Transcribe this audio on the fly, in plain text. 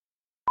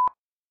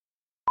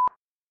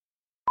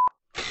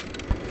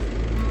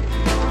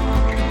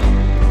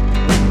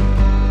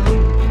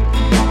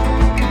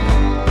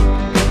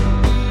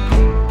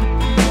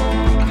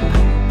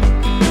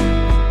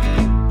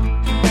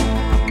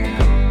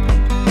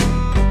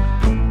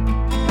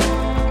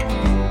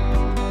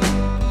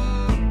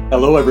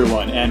Hello,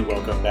 everyone, and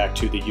welcome back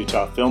to the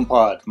Utah Film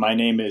Pod. My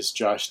name is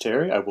Josh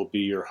Terry. I will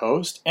be your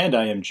host, and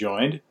I am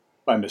joined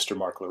by Mr.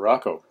 Mark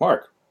LaRocco.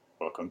 Mark,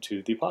 welcome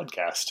to the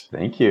podcast.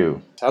 Thank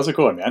you. How's it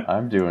going, man?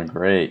 I'm doing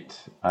great.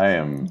 I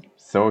am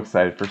so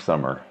excited for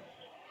summer.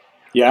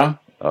 Yeah?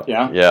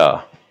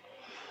 Yeah.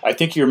 I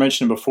think you were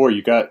mentioning before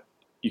you got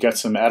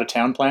some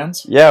out-of-town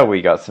plans? Yeah,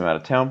 we got some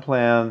out-of-town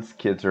plans.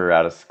 Kids are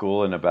out of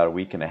school in about a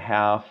week and a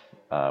half.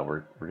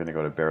 We're going to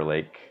go to Bear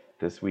Lake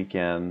this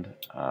weekend.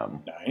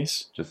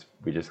 Nice.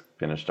 We just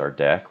finished our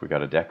deck. We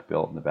got a deck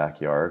built in the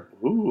backyard.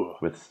 Ooh.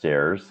 With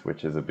stairs,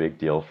 which is a big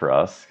deal for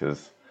us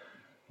because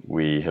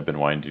we have been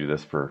wanting to do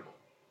this for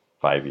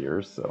 5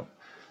 years. So,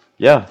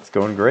 yeah, it's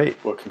going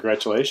great. Well,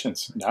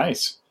 congratulations.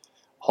 Nice.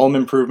 Home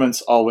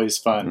improvements, always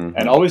fun.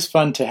 And always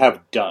fun to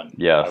have done,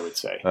 yes. I would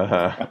say.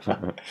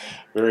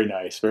 Very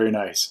nice, very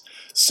nice.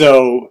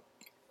 So,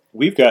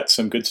 we've got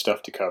some good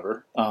stuff to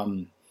cover.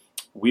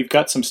 We've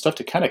got some stuff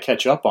to kind of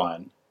catch up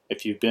on.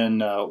 If you've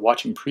been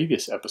watching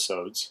previous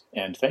episodes,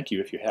 and thank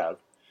you if you have,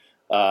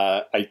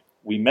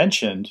 we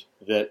mentioned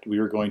that we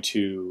were going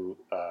to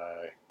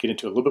get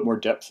into a little bit more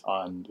depth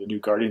on the new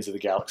Guardians of the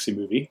Galaxy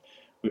movie.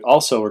 We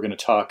also are going to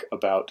talk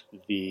about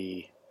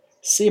the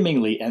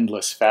seemingly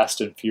endless Fast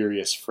and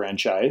Furious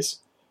franchise,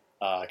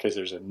 because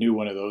there's a new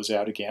one of those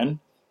out again.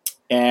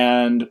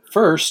 And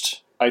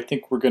first, I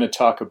think we're going to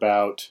talk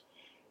about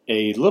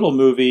a little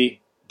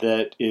movie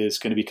that is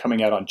going to be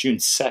coming out on June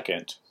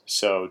 2nd.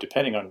 So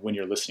depending on when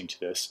you're listening to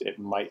this, it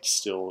might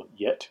still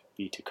yet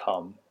be to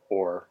come,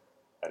 or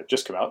might have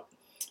just come out.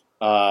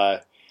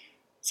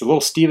 It's a little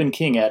Stephen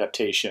King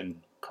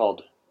adaptation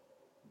called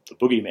The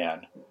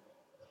Boogeyman.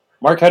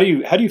 Mark, how do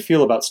you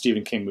feel about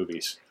Stephen King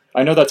movies?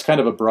 I know that's kind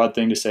of a broad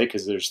thing to say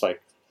because there's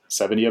like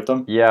 70 of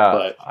them.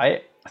 Yeah,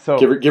 but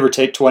give or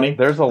take 20.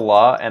 There's a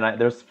lot,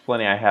 and there's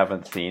plenty I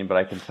haven't seen, but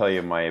I can tell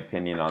you my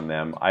opinion on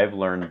them. I've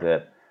learned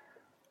that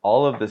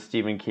all of the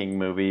Stephen King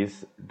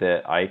movies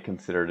that I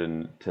consider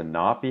to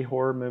not be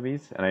horror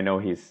movies, and I know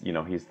he's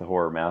the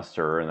horror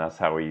master, and that's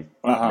how he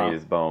made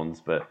his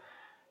bones. But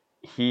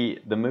the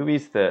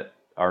movies that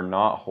are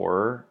not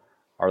horror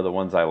are the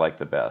ones I like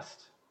the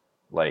best,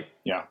 like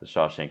The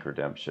Shawshank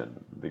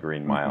Redemption, The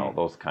Green Mile,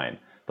 those kind.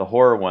 The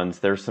horror ones,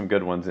 there's some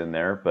good ones in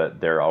there,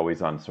 but they're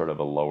always on sort of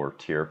a lower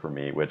tier for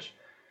me, which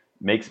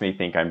makes me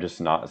think I'm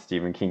just not a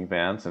Stephen King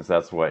fan, since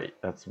that's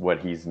what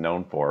he's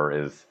known for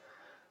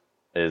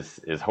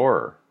is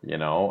horror,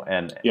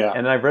 and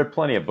I've read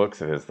plenty of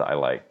books of his that I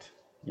liked,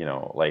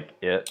 like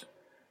It,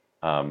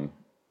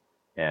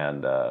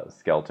 and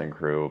Skeleton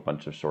Crew, a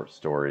bunch of short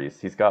stories.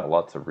 He's got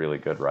lots of really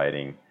good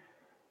writing.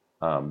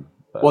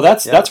 Well,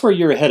 that's where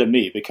you're ahead of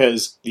me,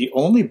 because the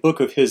only book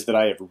of his that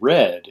I have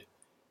read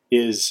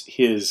is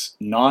his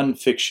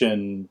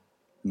nonfiction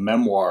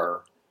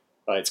memoir.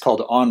 It's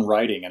called On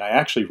Writing, and I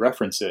actually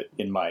reference it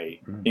in my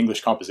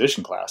English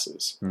composition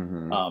classes.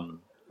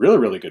 Really,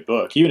 really good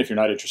book. Even if you're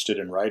not interested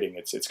in writing,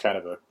 it's kind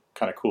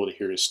of cool to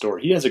hear his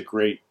story. He has a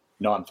great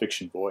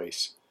nonfiction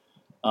voice.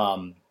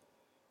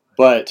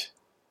 But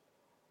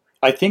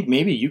I think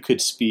maybe you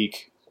could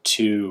speak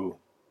to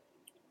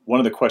one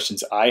of the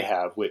questions I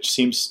have, which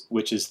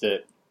is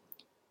that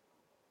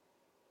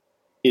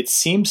it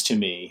seems to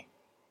me,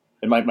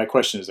 and my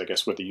question is, I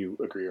guess, whether you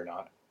agree or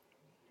not.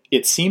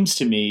 It seems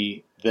to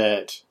me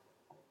that,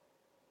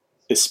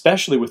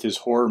 especially with his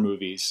horror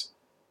movies,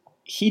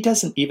 he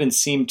doesn't even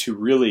seem to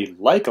really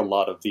like a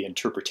lot of the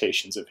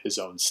interpretations of his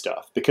own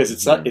stuff, because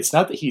it's not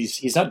that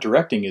he's not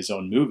directing his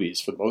own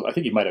movies for the most. I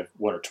think he might have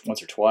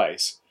once or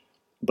twice,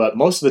 but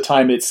most of the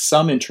time it's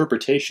some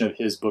interpretation of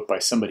his book by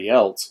somebody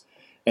else,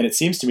 and it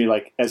seems to me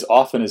like as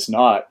often as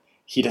not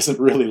he doesn't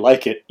really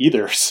like it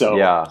either.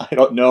 So I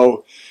don't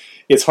know.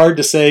 It's hard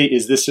to say.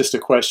 Is this just a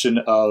question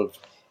of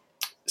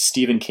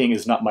Stephen King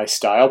is not my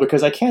style?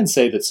 Because I can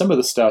say that some of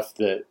the stuff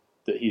that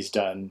he's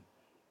done,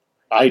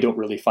 I don't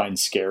really find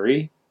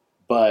scary,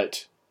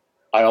 but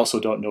I also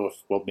don't know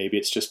if, maybe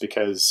it's just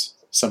because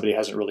somebody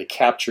hasn't really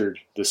captured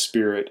the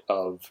spirit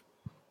of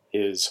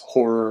his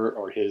horror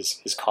or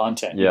his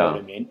content. You know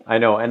what I mean? I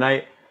know. And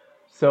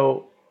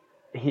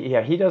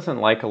he doesn't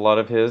like a lot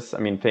of his,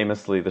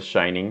 famously The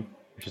Shining,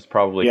 which is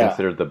probably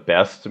considered the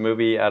best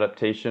movie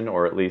adaptation,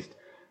 or at least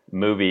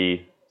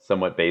movie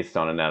somewhat based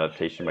on an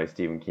adaptation by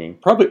Stephen King.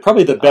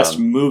 Probably the best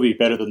movie,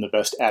 better than the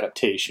best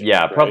adaptation.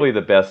 Yeah, right? Probably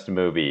the best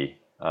movie,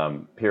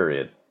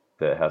 period,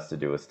 that has to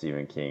do with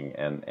Stephen King,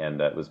 and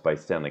that was by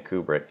Stanley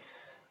Kubrick.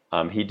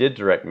 He did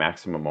direct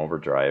Maximum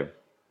Overdrive,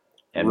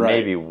 and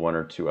maybe one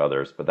or two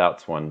others, but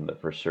that's one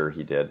that for sure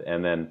he did.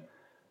 And then,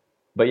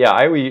 but yeah,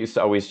 I used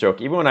to always joke,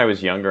 even when I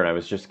was younger and I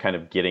was just kind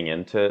of getting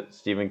into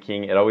Stephen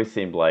King, it always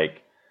seemed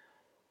like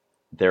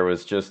there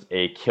was just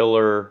a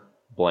killer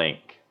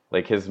blank.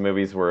 Like his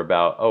movies were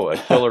about, a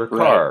killer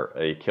car,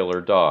 a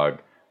killer dog,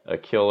 a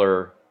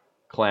killer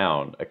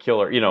clown, a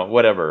killer,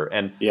 whatever.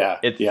 And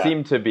it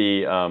seemed to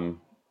be a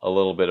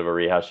little bit of a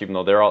rehash, even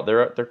though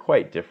they're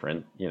quite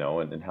different,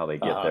 in how they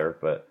get there.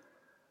 But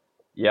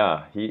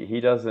yeah,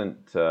 he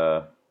doesn't.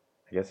 I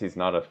guess he's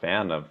not a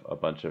fan of a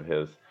bunch of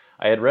his.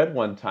 I had read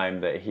one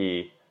time that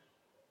he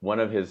one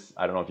of his,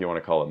 I don't know if you want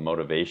to call it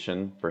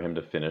motivation for him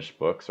to finish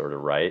books or to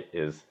write,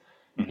 is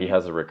he Mm-hmm.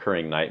 has a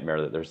recurring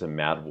nightmare that there's a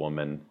mad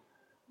woman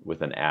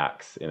with an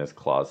axe in his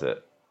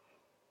closet.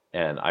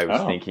 And I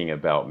was Oh, thinking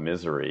about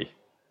Misery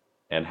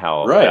and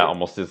how that right,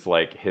 almost is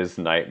like his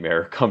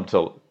nightmare come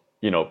to,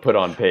 put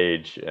on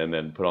page and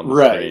then put on the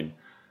right. screen.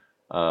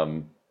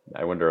 Um,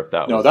 I wonder if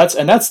that No,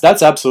 was,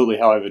 that's absolutely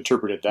how I've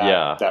interpreted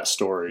yeah, that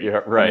story. you're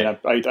I mean,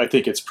 right. I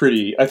think it's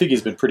pretty. I think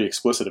he's been pretty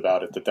explicit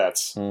about it,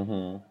 that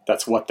Hmm.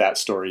 that's what that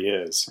story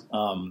is.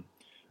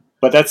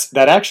 But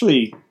that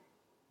actually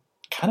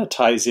kind of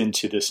ties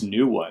into this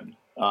new one,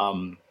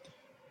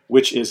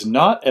 which is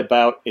not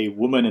about a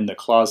woman in the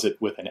closet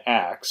with an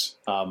axe.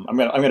 I'm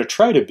gonna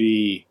try to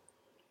be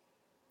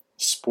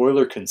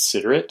spoiler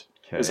considerate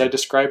as I Okay.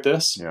 describe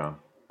this. Yeah.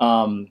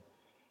 Um,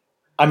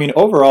 I mean,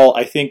 overall,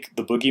 I think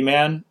The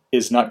Boogeyman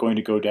is not going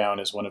to go down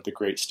as one of the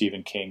great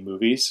Stephen King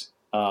movies.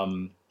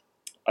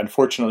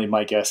 Unfortunately,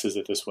 my guess is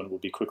that this one will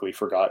be quickly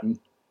forgotten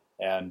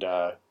and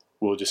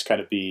will just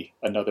kind of be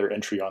another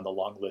entry on the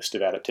long list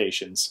of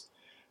adaptations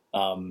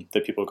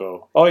that people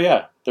go, oh,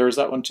 yeah, there was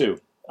that one too.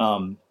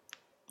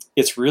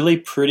 It's really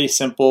pretty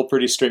simple,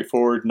 pretty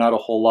straightforward, not a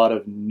whole lot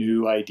of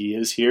new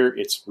ideas here.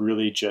 It's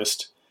really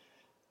just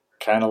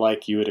kind of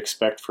like you would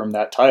expect from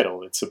that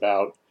title. It's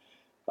about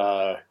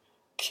uh,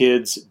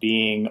 kids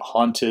being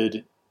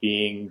haunted,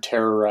 being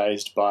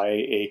terrorized by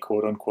a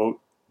quote unquote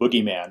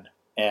boogeyman.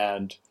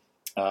 And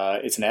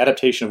it's an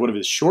adaptation of one of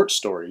his short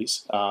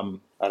stories.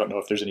 I don't know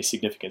if there's any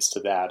significance to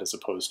that as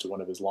opposed to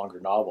one of his longer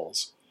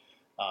novels.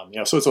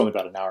 So it's only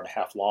about an hour and a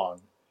half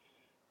long.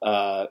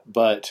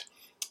 But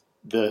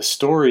the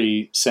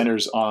story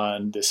centers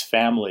on this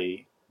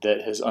family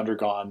that has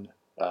undergone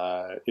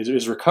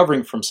is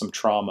recovering from some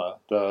trauma.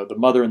 The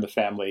mother in the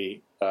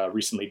family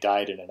recently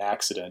died in an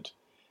accident,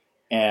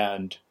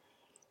 and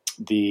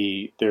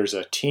there's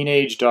a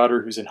teenage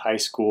daughter who's in high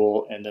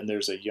school, and then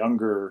there's a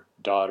younger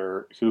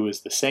daughter who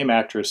is the same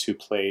actress who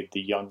played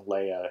the young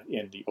Leia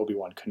in the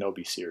Obi-Wan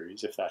Kenobi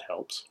series, if that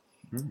helps.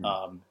 Hmm.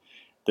 Um,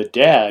 the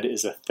dad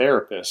is a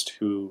therapist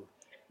who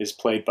is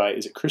played by,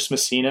 is it Chris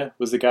Messina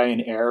was the guy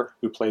in Air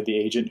who played the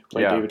agent who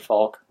played Yeah. David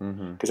Falk?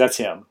 Hmm. Because that's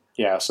him.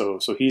 Yeah, so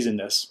he's in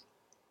this.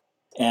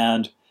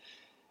 And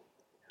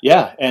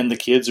yeah, and the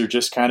kids are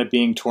just kind of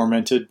being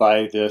tormented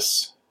by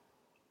this,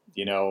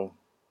 you know,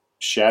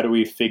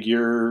 shadowy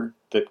figure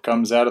that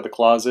comes out of the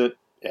closet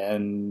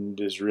and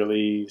is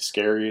really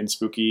scary and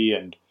spooky.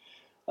 And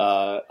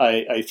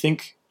I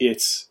think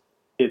it's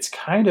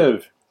kind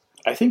of,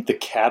 I think the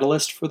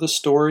catalyst for the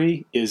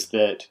story is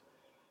that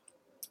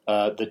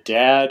the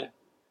dad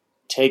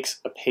takes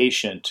a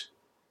patient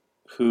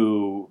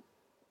who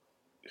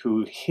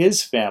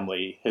his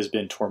family has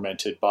been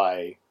tormented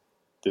by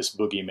this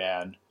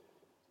boogeyman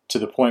to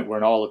the point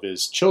where all of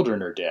his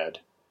children are dead,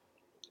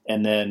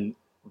 and then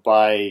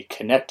by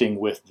connecting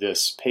with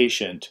this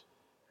patient,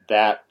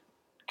 that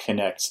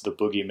connects the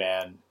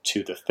boogeyman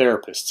to the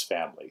therapist's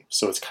family.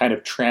 So it's kind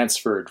of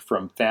transferred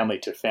from family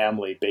to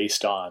family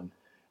based on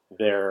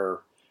their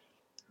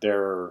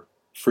their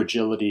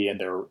fragility and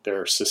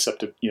their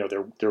susceptible,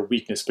 their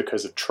weakness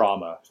because of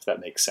trauma, if that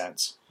makes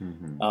sense.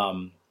 Hmm.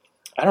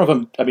 I don't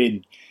know if I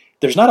mean,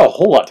 there's not a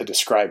whole lot to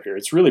describe here.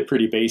 It's really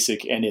pretty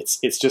basic, and it's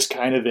just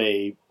kind of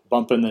a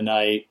bump in the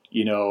night.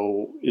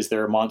 Is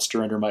there a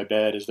monster under my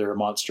bed? Is there a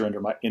monster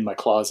in my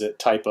closet?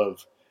 Type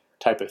of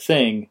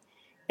thing,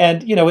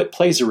 and it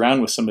plays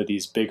around with some of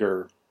these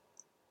bigger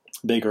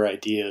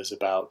ideas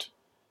about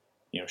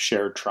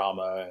shared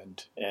trauma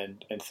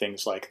and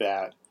things like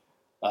that.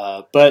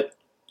 But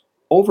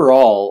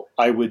overall,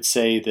 I would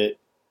say that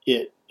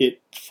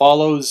it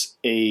follows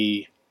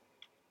a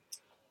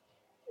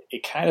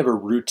kind of a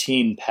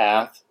routine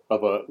path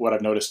of what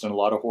I've noticed in a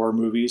lot of horror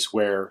movies,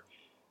 where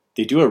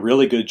they do a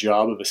really good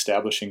job of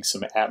establishing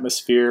some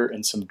atmosphere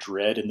and some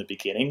dread in the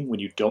beginning when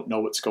you don't know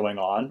what's going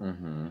on.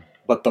 Hmm.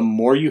 But the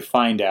more you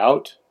find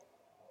out,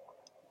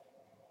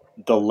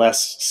 the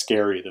less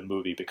scary the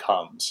movie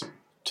becomes,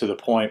 to the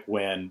point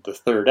when the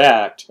third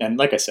act, and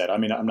like I said, I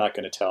mean, I'm not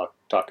going to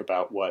talk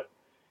about what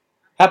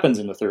happens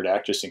in the third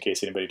act just in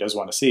case anybody does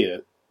want to see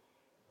it.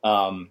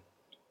 Um,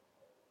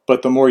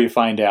 but the more you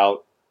find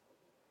out,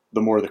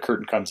 the more the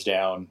curtain comes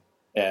down,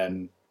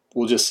 and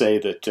we'll just say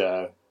that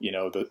the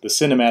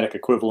cinematic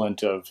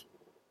equivalent of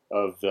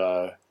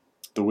the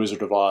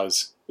Wizard of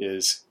Oz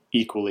is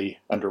equally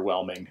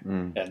underwhelming,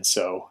 Mm. and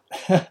so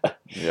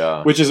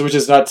Yeah. which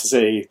is not to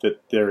say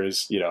that there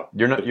is You're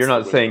that it's the not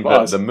Wizard saying of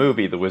that the Oz.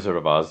 movie The Wizard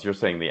of Oz, you're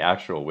saying the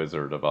actual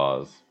Wizard of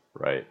Oz,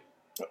 right?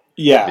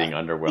 Yeah, Being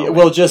yeah. Well,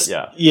 underwhelming. just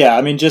Yeah. yeah.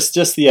 I mean, just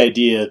the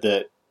idea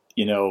that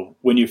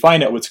when you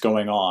find out what's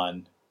going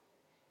on,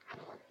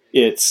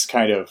 it's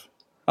kind of,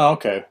 oh,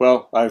 okay.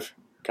 Well, I've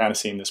kind of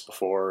seen this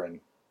before,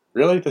 and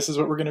really, this is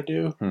what we're gonna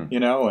do, Hmm.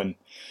 and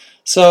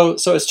so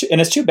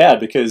it's too bad,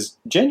 because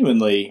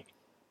genuinely,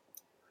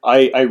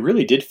 I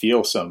really did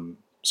feel some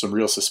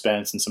real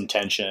suspense and some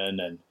tension,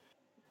 and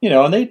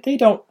and they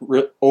don't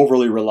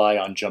overly rely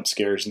on jump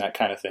scares and that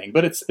kind of thing,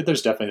 but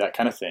there's definitely that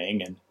kind of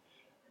thing,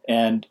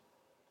 and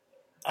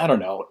I don't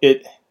know,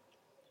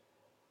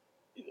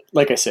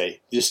 like I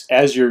say, just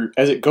as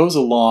it goes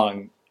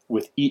along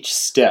with each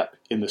step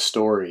in the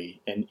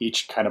story and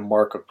each kind of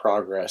mark of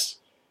progress,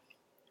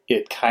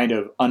 it kind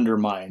of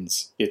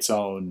undermines its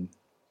own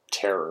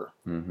terror.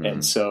 Mm-hmm.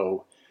 And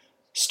so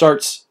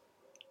starts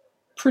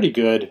pretty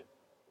good,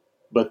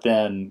 but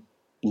then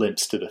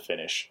limps to the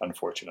finish,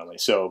 unfortunately.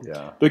 So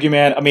Yeah.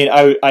 Boogeyman, I mean,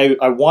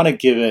 I want to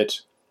give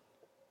it,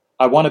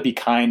 I want to be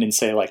kind and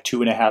say like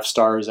 2.5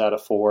 stars out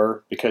of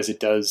 4, because it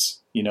does,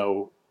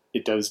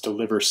 it does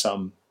deliver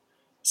some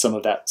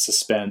of that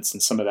suspense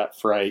and some of that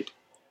fright.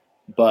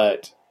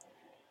 But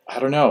I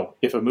don't know,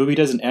 if a movie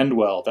doesn't end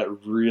well, that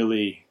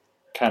really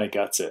kind of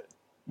guts it.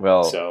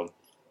 Well, So,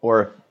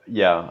 or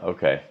yeah,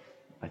 okay.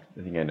 I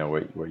think I know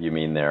what you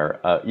mean there.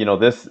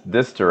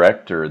 This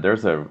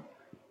director,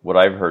 what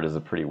I've heard is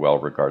a pretty well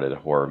regarded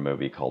horror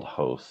movie called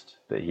Host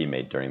that he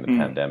made during the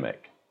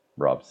pandemic.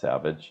 Rob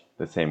Savage,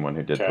 the same one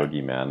who did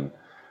Boogeyman.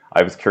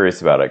 I was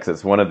curious about it because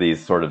it's one of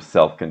these sort of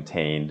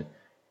self-contained,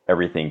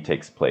 everything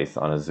takes place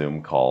on a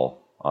Zoom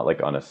call,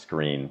 like on a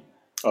screen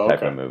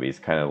type of movies,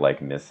 kind of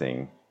like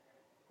Missing,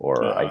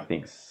 or I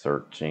think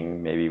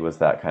Searching maybe was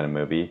that kind of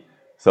movie.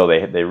 So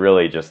they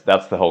really just,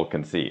 that's the whole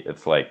conceit.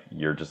 It's like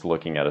you're just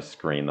looking at a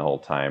screen the whole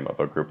time of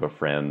a group of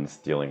friends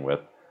dealing with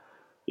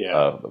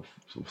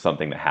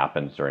something that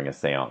happens during a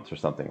seance or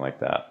something like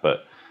that.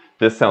 But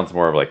this sounds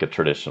more of like a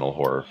traditional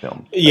horror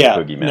film. Yeah,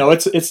 like Boogeyman. No,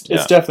 it's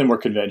definitely more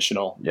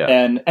conventional. Yeah.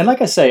 And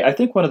like I say, I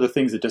think one of the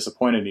things that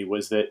disappointed me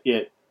was that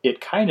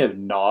it kind of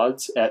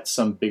nods at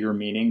some bigger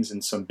meanings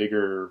and some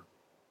bigger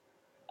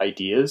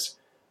ideas.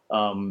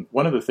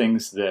 One of the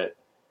things that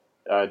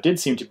did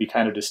seem to be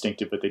kind of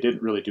distinctive, but they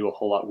didn't really do a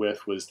whole lot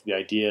with, was the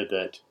idea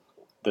that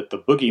the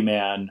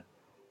boogeyman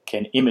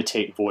can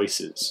imitate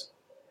voices.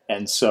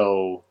 And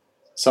so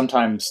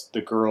sometimes the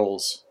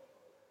girls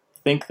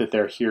think that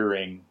they're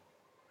hearing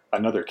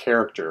another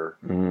character,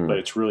 but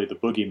it's really the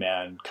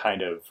boogeyman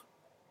kind of,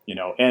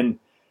 and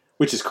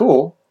which is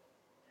cool.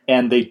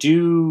 And they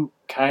do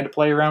kind of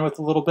play around with it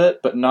a little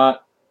bit, but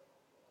not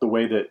the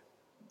way that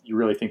you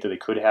really think that they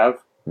could have.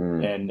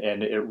 And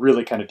it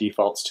really kind of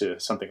defaults to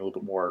something a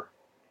little bit more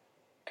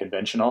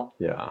conventional.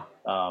 Yeah.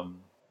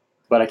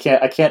 But I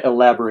can't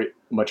elaborate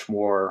much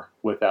more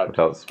without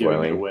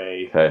giving it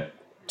away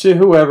to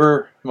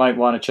whoever might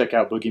want to check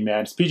out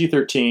Boogeyman. It's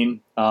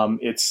PG-13.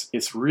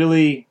 It's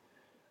really,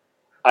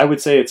 I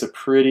would say it's a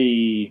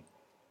pretty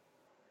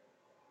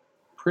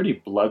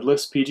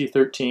bloodless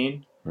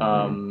PG-13.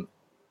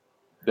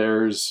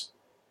 There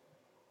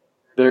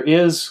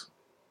is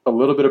a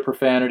little bit of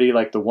profanity,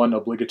 like the one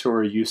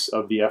obligatory use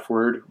of the F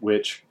word,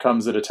 which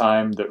comes at a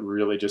time that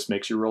really just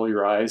makes you roll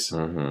your eyes.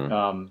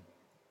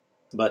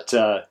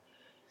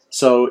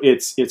 So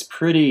it's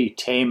pretty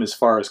tame as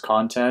far as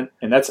content,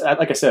 and that's,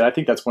 like I said, I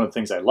think that's one of the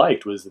things I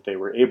liked, was that they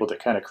were able to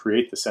kind of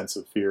create the sense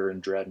of fear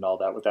and dread and all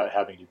that without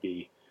having to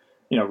be,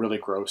 really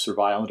gross or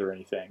violent or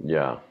anything.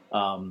 Yeah.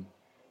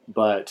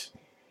 But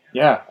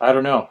yeah, I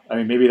don't know. I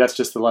mean, maybe that's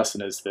just the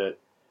lesson, is that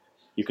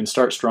you can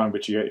start strong,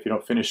 but if you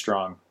don't finish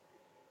strong,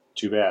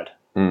 too bad.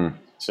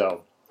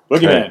 So,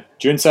 Boogeyman,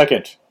 June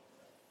 2nd.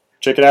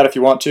 Check it out if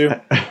you want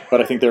to,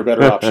 but I think there are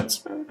better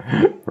options.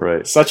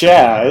 Right. Such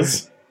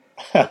as...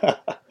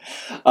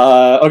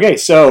 okay,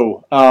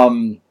 so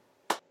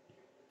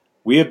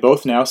we have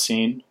both now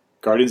seen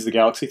Guardians of the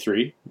Galaxy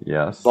 3.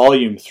 Yes.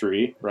 Volume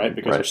 3, right?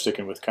 Because we're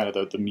sticking with kind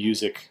of the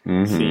music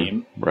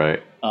theme.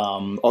 Right.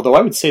 Although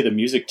I would say the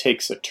music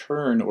takes a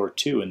turn or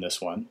two in this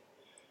one.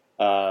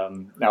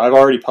 Now, I've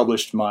already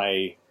published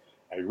my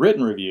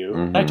written review.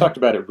 And I talked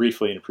about it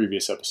briefly in a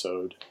previous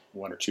episode,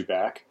 1 or 2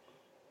 back.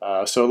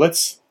 So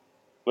let's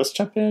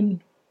jump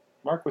in,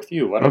 Mark, with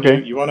you. Why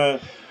don't you want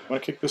to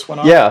kick this one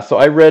off? Yeah. So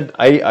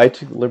I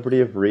took the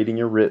liberty of reading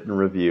your written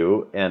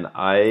review, and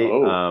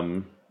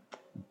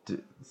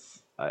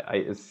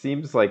it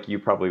seems like you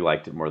probably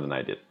liked it more than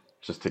I did.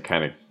 Just to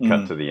kind of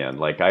cut to the end,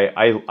 like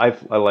I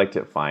liked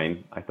it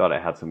fine. I thought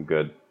it had some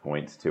good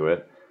points to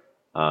it.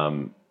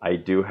 I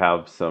do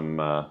have some.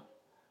 I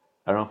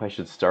don't know if I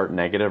should start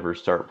negative or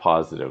start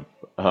positive.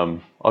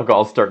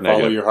 I'll start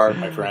negative. Follow your heart,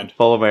 my friend.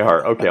 Follow my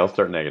heart. Okay, I'll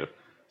start negative.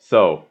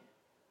 So,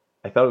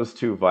 I thought it was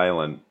too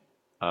violent.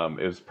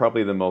 It was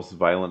probably the most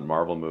violent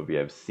Marvel movie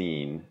I've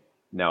seen.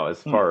 Now,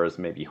 as far as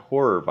maybe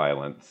horror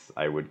violence,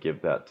 I would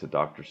give that to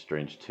Doctor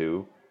Strange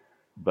 2.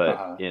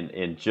 But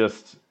in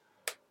just,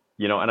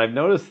 and I've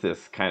noticed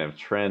this kind of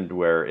trend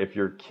where if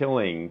you're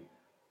killing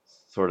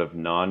sort of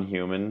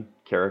non-human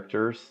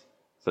characters,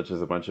 such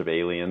as a bunch of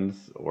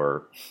aliens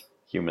or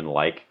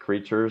human-like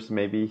creatures,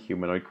 maybe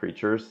humanoid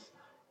creatures,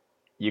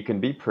 you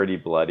can be pretty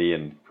bloody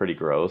and pretty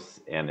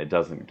gross, and it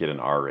doesn't get an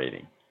R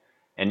rating.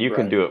 And you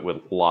can do it with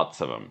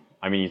lots of them.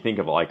 I mean, you think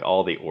of like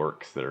all the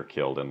orcs that are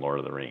killed in Lord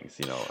of the Rings,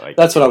 like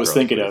that's what I was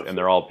thinking of, and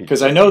they're all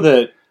because I know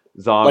that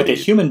zombies. Like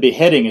a human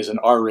beheading is an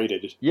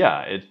R-rated.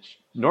 Yeah, it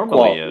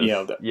normally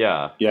is.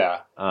 Yeah.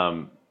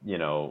 I'm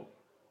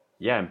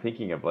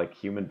thinking of like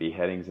human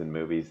beheadings in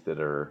movies that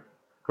are.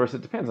 Of course,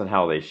 it depends on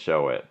how they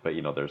show it, but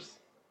there's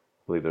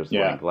one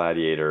in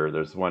Gladiator.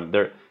 There's one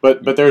there,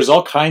 but there's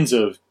all kinds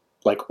of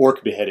like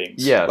orc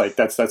beheadings. Like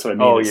Yes. that's what I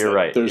mean. Oh, Is you're that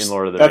right. In there's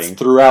Lord of the that's Rings.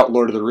 throughout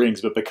Lord of the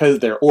Rings, but because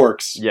they're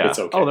orcs, Yeah. it's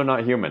Oh, okay. they're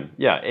not human.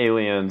 Yeah,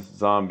 aliens,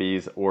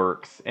 zombies,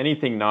 orcs,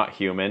 anything not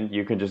human,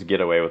 you can just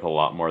get away with a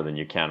lot more than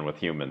you can with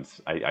humans,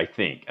 I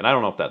think. And I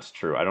don't know if that's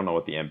true. I don't know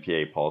what the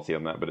MPA policy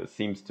on that, but it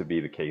seems to be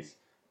the case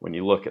when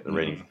you look at the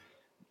ratings. Mm,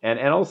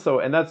 And also,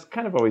 and that's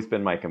kind of always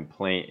been my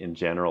complaint in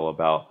general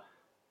about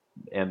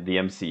and the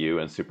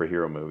MCU and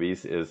superhero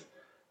movies is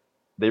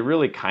they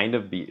really kind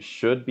of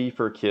should be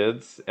for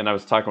kids. And I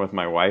was talking with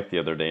my wife the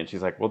other day, and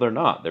she's like, "Well, they're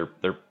not.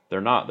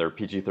 They're not. They're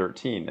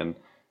PG-13." And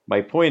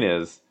my point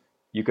is,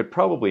 you could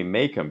probably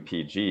make them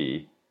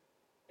PG,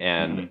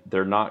 and mm,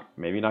 they're not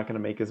maybe not going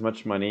to make as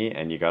much money,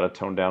 and you got to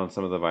tone down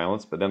some of the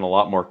violence. But then a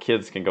lot more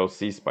kids can go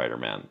see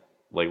Spider-Man,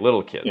 like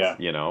little kids, yeah.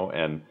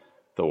 and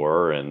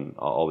Thor and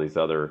all these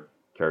other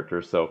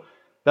characters. So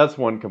that's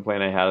one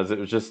complaint I had is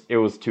it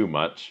was too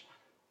much.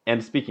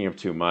 And speaking of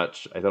too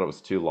much, I thought it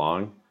was too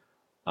long.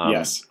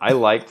 Yes. I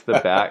liked the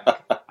back.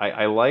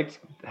 I liked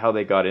how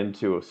they got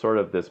into a sort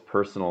of this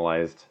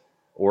personalized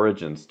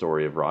origin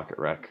story of Rocket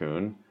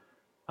Raccoon.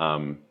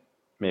 Um,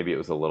 Maybe it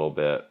was a little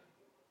bit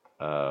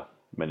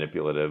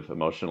manipulative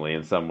emotionally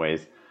in some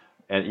ways,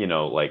 and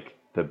like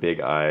the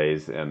big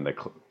eyes and the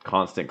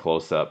constant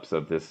close-ups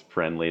of this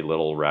friendly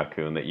little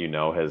raccoon that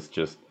has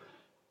just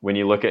when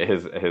you look at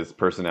his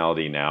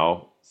personality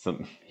now,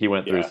 he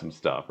went through Yeah. some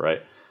stuff,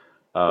 right?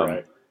 Um,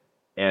 Right.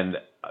 and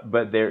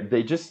but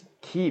they just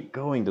keep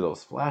going to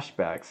those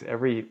flashbacks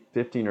every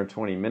 15 or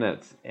 20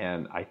 minutes,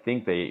 and I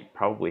think they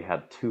probably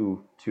had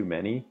too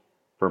many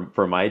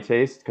for my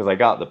taste, because I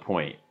got the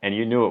point and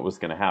you knew it was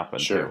going to happen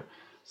too. Sure.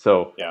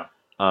 So Yeah.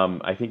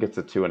 I think it's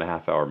a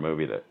 2.5 hour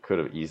movie that could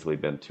have easily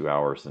been 2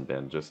 hours and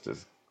been just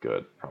as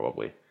good,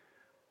 probably.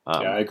 Yeah.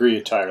 I um, agree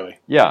entirely.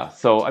 yeah,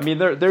 so I mean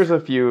there's a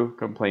few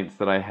complaints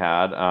that I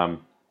had. Let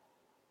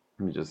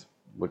me just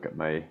look at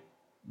my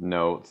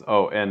notes.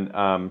 Oh, and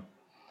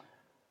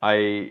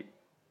I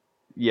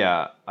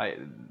yeah, I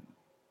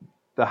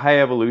the High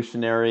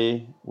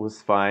Evolutionary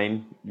was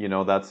fine.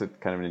 That's a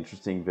kind of an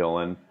interesting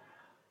villain.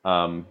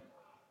 Um,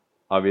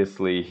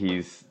 Obviously,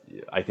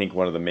 I think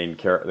one of the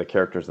the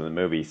characters in the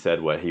movie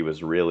said what he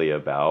was really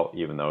about,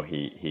 even though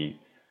he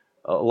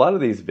a lot of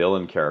these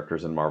villain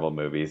characters in Marvel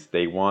movies,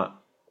 they want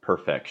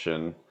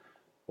perfection,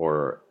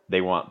 or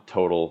they want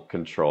total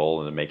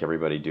control and to make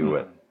everybody do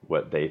Mm,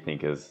 what they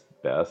think is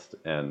best.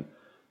 And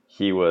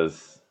he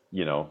was,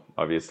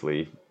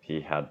 obviously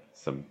he had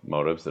some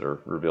motives that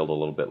are revealed a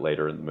little bit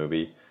later in the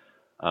movie.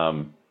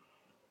 Um,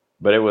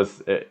 but it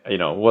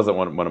wasn't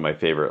one of my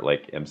favorite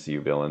like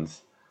MCU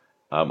villains.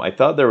 I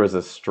thought there was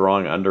a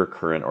strong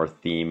undercurrent or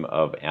theme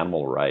of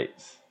animal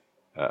rights,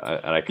 and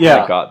I kind of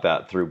yeah. got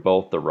that through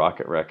both the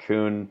Rocket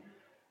Raccoon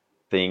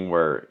thing,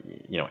 where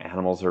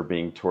animals are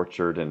being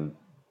tortured and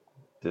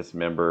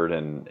dismembered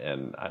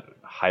and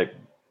hype,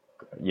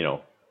 you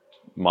know,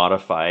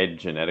 modified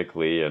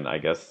genetically, and I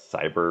guess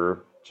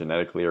cyber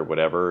genetically or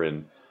whatever,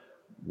 in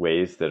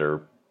ways that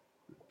are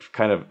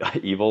kind of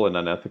evil and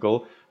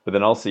unethical. But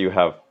then also you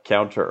have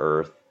Counter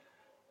Earth,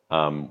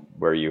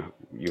 where you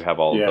have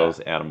all of Yeah. those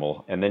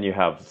animal, and then you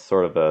have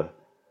sort of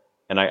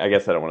and I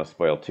guess I don't want to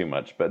spoil too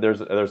much, but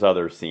there's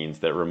other scenes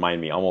that remind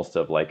me almost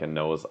of like a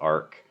Noah's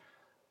Ark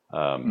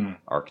Mm,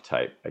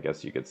 archetype, I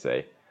guess you could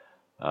say,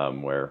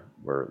 where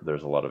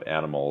there's a lot of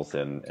animals,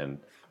 and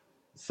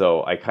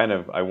so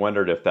I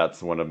wondered if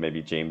that's one of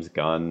maybe James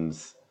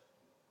Gunn's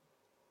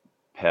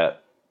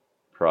pet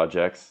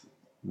projects,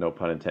 no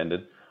pun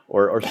intended,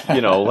 or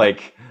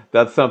like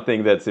that's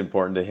something that's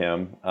important to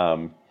him.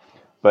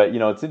 But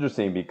it's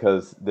interesting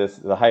because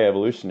the High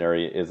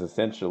Evolutionary is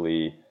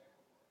essentially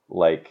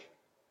like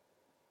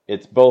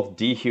it's both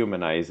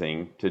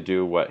dehumanizing to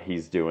do what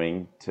he's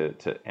doing to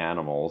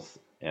animals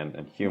and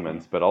mhm.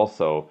 humans, but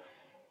also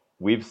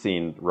we've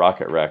seen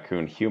Rocket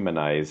Raccoon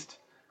humanized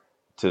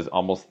to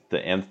almost the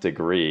nth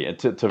degree, and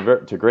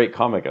to great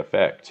comic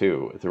effect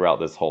too throughout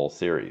this whole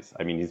series.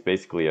 I mean, he's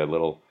basically a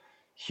little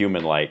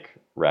human-like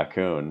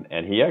raccoon,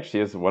 and he actually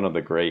is one of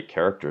the great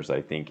characters,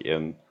 I think,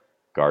 in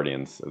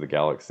Guardians of the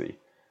Galaxy.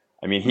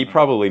 I mean, he Mhm.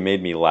 probably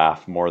made me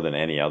laugh more than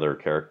any other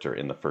character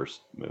in the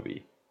first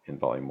movie in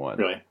Volume One,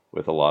 Really.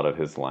 with a lot of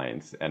his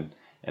lines, and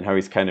how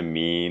he's kind of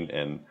mean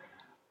and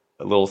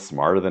a little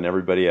smarter than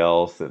everybody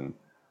else, and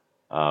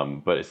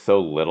but it's so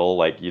little.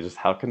 Like, you just,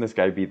 how can this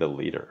guy be the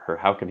leader, or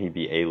how can he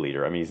be a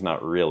leader? I mean, he's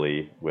not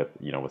really with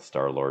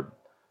Star Lord,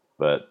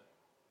 but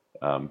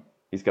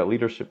he's got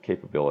leadership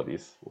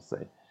capabilities, we'll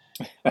say.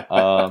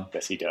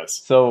 Yes, he does.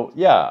 So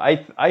yeah,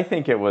 I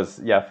think it was,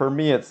 yeah, for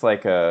me it's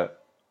like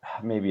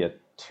maybe a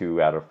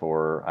 2 out of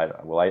 4.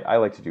 I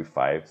like to do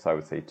 5, so I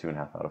would say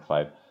 2.5 out of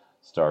 5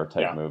 star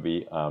type Yeah.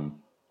 movie.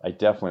 I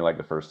definitely like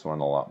the first one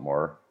a lot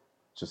more,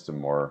 just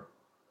a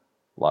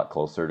lot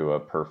closer to a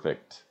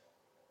perfect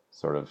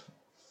sort of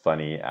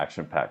funny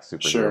action-packed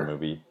superhero Sure.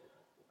 movie.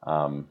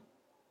 I'm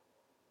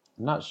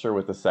not sure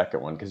with the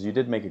second one, because you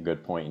did make a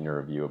good point in your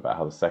review about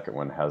how the second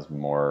one has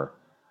more.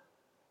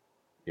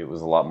 It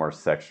was a lot more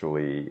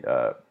sexually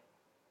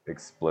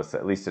explicit,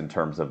 at least in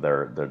terms of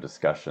their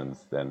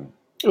discussions, than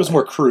It was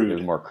more It was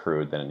crude. more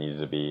crude than it needed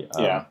to be.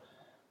 Yeah.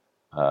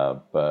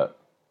 But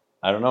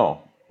I don't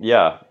know.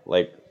 Yeah,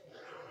 like,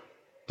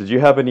 did you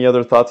have any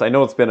other thoughts? I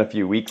know it's been a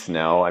few weeks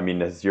now. I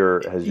mean, has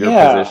your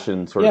Yeah.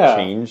 position sort of Yeah.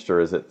 changed,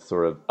 or is it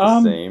sort of the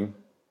Um, same?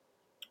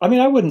 I mean,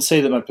 I wouldn't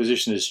say that my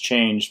position has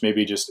changed.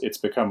 Maybe just it's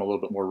become a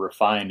little bit more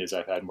refined as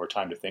I've had more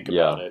time to think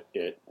about Yeah,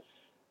 it.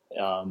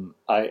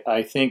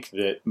 I think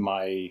that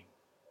my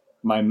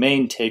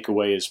main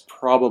takeaway is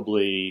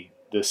probably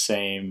the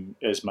same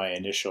as my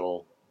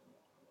initial,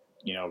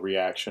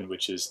 reaction,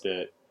 which is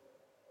that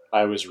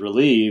I was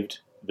relieved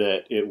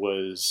that it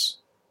was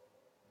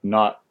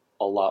not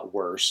a lot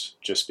worse,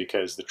 just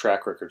because the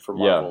track record for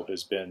yeah, Marvel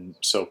has been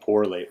so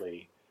poor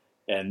lately,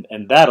 and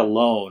that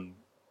alone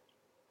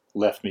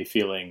left me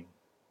feeling,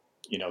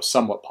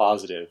 somewhat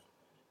positive.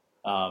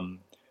 Um,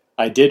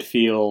 I did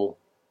feel,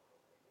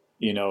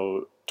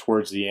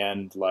 towards the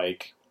end,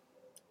 like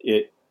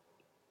it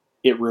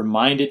it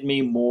reminded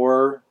me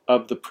more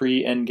of the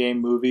pre-Endgame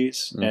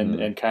movies, and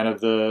mm-hmm. and kind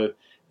of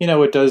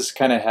it does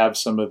kind of have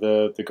some of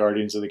the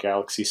Guardians of the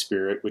Galaxy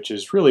spirit, which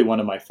is really one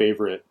of my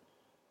favorite,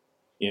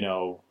 you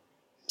know,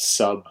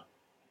 sub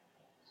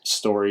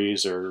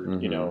stories, or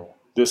Mm-hmm.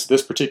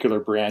 this particular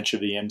branch of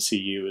the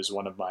MCU is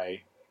one of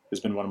my has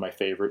been one of my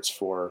favorites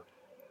for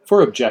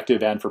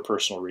objective and for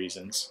personal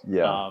reasons.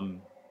 Yeah,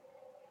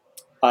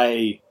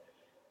 I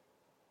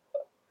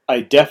I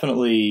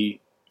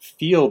definitely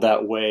feel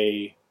that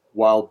way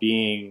while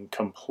being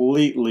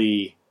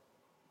completely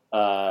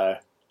uh,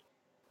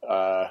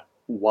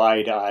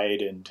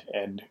 wide-eyed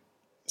and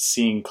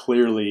seeing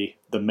clearly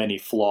the many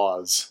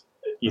flaws.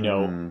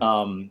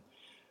 mm-hmm.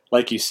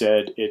 Like you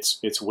said,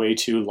 it's way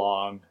too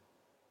long.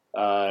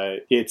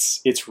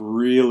 It's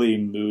really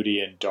moody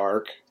and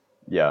dark,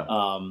 Yeah,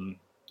 um,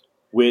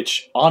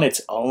 which on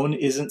its own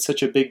isn't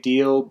such a big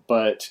deal,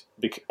 but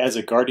as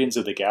a Guardians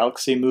of the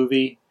Galaxy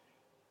movie,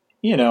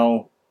 you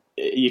know,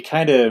 you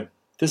kind of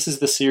this is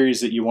the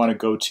series that you want to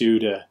go to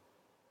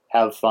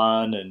have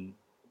fun, and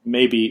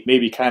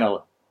maybe kind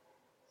of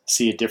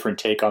see a different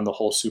take on the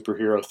whole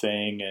superhero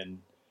thing. And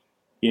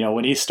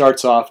when he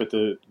starts off at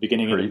the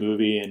beginning of the Creep.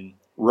 movie and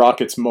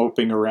Rocket's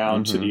moping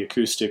around to the Mm-hmm.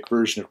 acoustic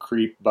version of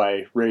Creep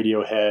by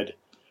Radiohead,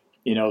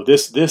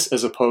 this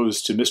as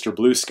opposed to Mr.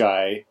 Blue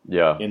Sky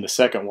Yeah, in the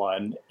second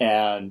one,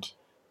 and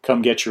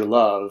Come Get Your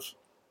Love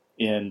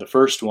in the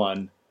first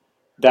one,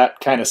 that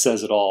kind of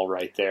says it all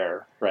right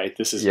there, right?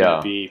 This is going to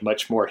yeah, be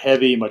much more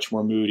heavy, much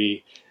more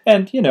moody.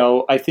 And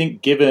I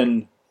think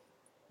given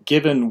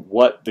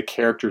what the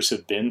characters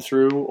have been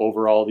through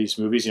over all these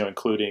movies,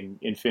 including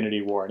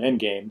Infinity War and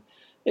Endgame,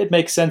 it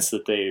makes sense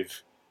that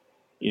they've,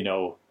 you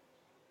know,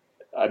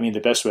 I mean, the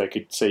best way I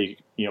could say,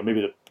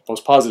 maybe the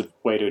most positive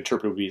way to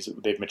interpret it would be is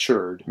that they've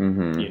matured.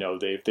 mm-hmm.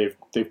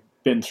 They've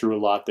been through a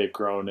lot, they've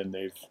grown, and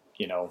they've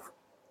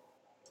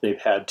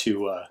had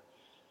to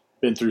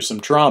been through some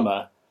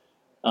trauma.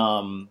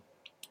 Um,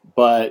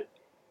 but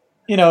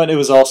and it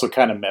was also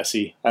kind of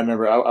messy. I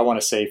remember, I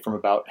want to say, from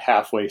about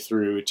halfway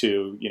through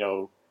to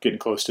getting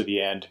close to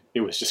the end,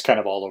 it was just kind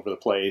of all over the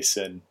place,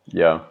 and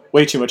Yeah,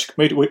 way too much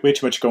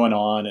going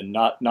on, and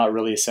not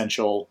really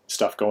essential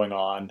stuff going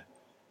on.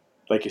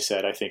 Like you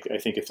said, I think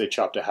if they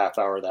chopped a half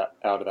hour that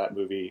out of that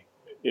movie,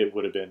 it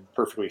would have been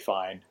perfectly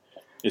fine.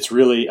 It's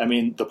really, I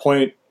mean, the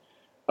point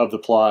of the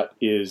plot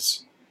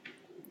is,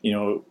 you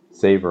know,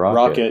 save Rocket.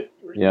 Rocket.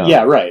 Yeah,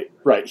 Yeah,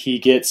 right. He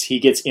gets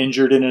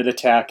injured in an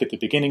attack at the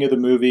beginning of the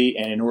movie,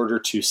 and in order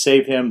to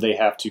save him, they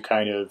have to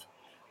kind of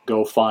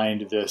go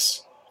find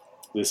this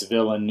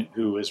villain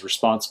who is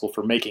responsible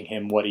for making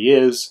him what he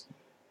is,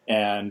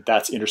 and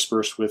that's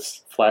interspersed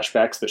with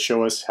flashbacks that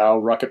show us how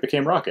Rocket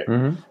became Rocket.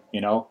 mm-hmm.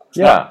 It's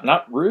Yeah.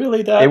 not really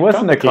It that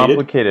wasn't a complicated.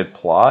 complicated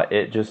plot.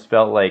 It just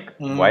felt like,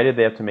 why Mm, did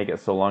they have to make it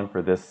so long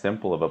for this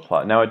simple of a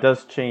plot? Now, it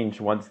does change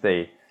once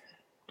they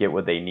get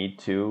what they need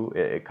to.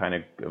 It kind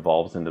of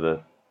evolves into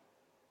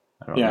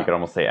I don't know, you yeah. could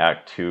almost say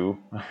act two,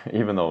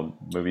 even though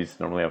movies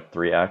normally have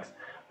three acts.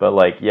 But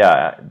like,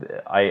 yeah,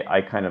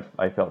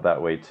 I felt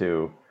that way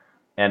too.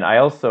 And I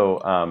also,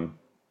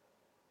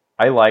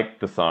 I like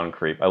the song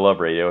Creep. I love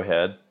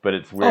Radiohead, but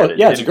it's weird. Oh, It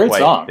yeah. It's a didn't great quite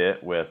song.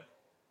 fit with,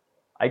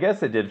 I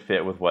guess it did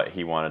fit with what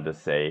he wanted to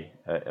say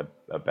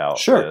about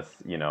Sure.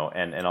 this,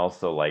 and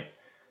also like,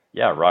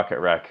 yeah, Rocket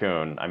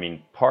Raccoon. I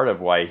mean, part of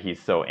why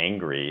he's so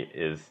angry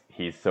is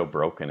he's so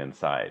broken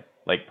inside.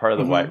 Like part of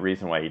the Hmm.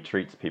 reason why he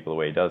treats people the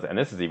way he does, and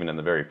this is even in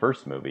the very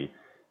first movie,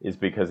 is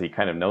because he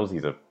kind of knows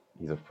he's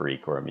a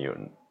freak or a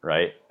mutant,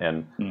 right?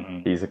 And Hmm.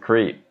 he's a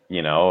creep,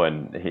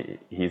 and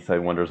he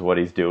wonders what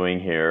he's doing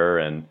here,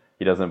 and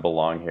he doesn't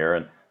belong here,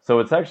 and so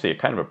it's actually a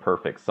kind of a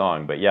perfect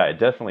song. But yeah, it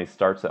definitely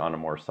starts it on a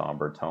more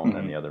somber tone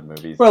than Hmm. the other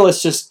movies. Well,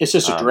 it's just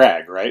a Um,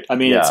 drag, right? I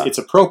mean, it's yeah, it's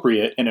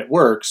appropriate and it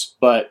works,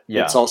 but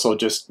it's yeah, also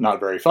just not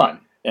very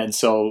fun. And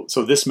so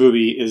this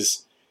movie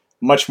is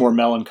much more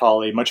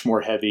melancholy, much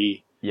more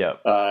heavy. yeah,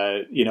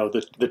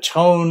 The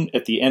tone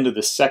at the end of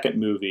the second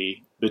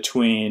movie,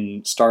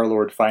 between Star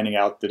Lord finding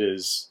out that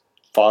his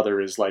father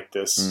is like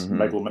this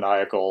mm-hmm,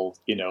 megalomaniacal,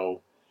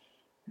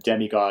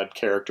 demigod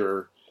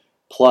character,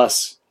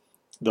 plus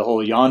the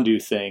whole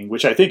Yondu thing,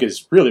 which I think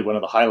is really one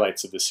of the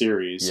highlights of the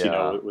series. You Yeah.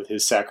 know, with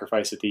his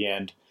sacrifice at the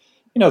end.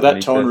 When That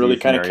he tone says really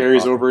he's kind of Mary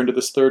carries Poppins. over into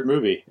this third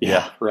movie.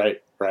 Yeah.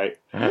 Right.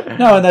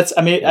 No, and that's,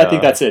 I mean, I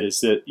think Yeah. that's it,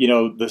 is that,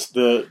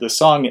 the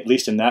song, at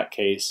least in that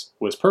case,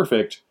 was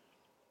perfect,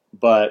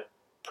 but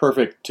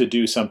perfect to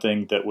do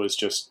something that was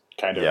just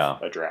kind of Yeah.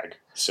 a drag.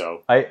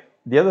 So,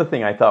 The other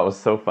thing I thought was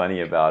so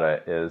funny about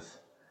it is,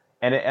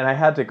 and I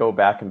had to go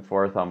back and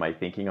forth on my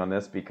thinking on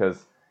this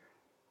because,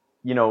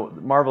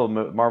 Marvel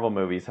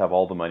movies have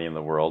all the money in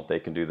the world. They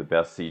can do the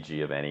best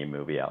CG of any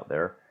movie out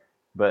there.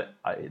 But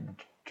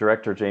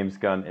director James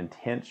Gunn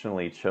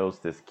intentionally chose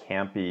this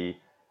campy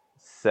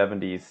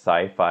 70s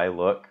sci-fi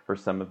look for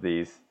some of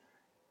these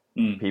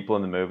people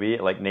in the movie.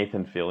 Like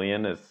Nathan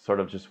Fillion is sort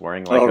of just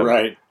wearing like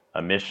right.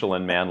 a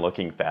Michelin man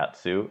looking fat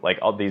suit. Like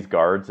all these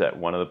guards at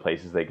one of the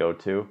places they go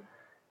to.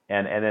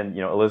 And then,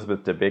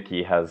 Elizabeth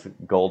Debicki has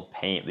gold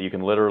paint that you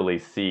can literally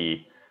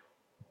see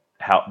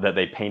how that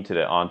they painted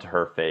it onto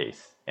her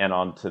face and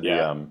onto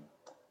the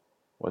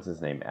what's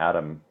his name?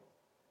 Adam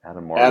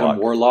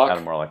Warlock.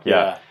 Adam Warlock,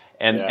 yeah.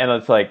 And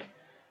it's like,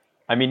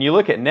 I mean, you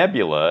look at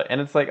Nebula and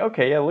it's like,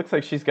 okay, yeah, it looks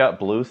like she's got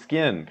blue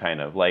skin, kind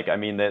of. Like, I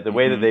mean, the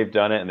way that they've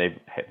done it, and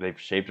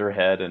they've shaved her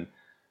head, and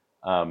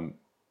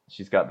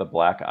she's got the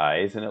black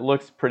eyes, and it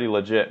looks pretty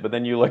legit. But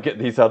then you look at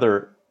these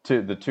other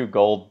the two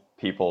gold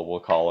people, we'll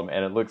call them,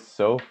 and it looks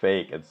so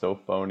fake and so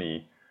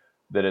phony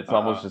that it's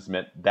almost just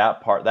meant,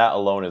 that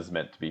alone is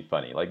meant to be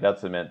funny. Like,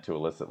 that's meant to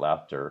elicit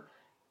laughter.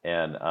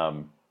 And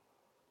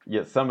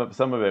some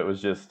of it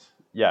was just,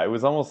 it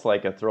was almost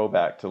like a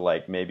throwback to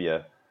like maybe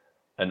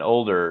an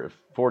older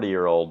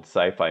 40-year-old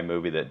sci-fi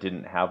movie that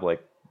didn't have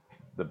like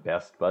the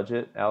best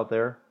budget out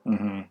there.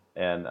 And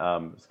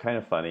it's kind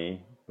of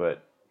funny,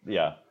 but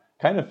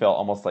kind of felt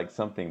almost like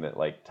something that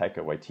like Taika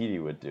Waititi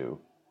would do.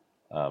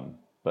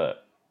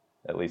 But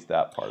at least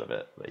that part of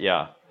it. But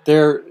yeah.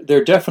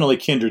 They're definitely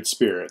kindred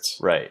spirits.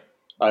 Right.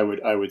 I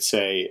would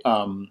say.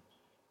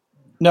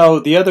 No,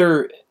 the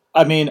other,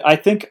 I mean, I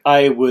think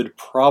I would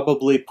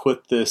probably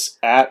put this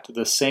at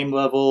the same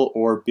level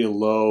or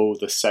below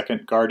the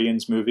second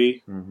Guardians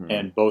movie,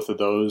 and both of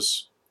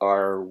those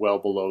are well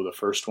below the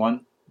first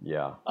one.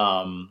 Yeah.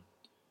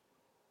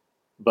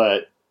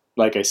 But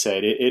like I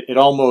said, it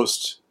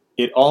almost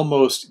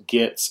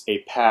gets a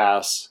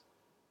pass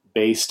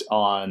based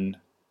on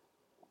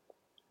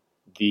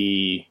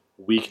the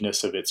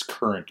weakness of its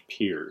current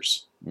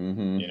peers.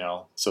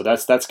 So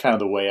that's kind of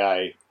the way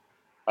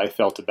I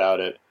felt about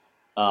it.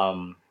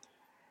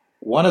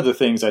 One of the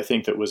things I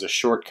think that was a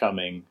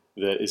shortcoming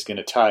that is going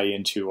to tie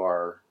into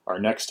our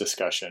next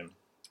discussion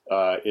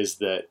is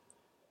that,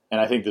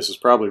 and I think this is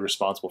probably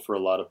responsible for a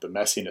lot of the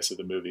messiness of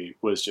the movie,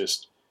 was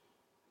just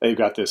they've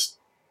got this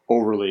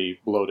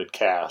overly bloated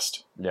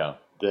cast. Yeah.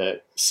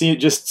 That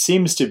just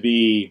seems to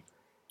be,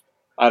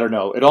 I don't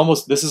know,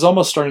 this is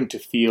almost starting to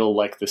feel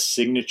like the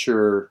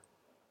signature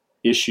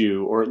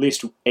issue, or at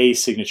least a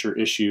signature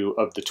issue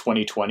of the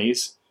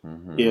 2020s,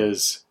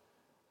 is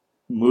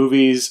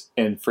movies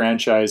and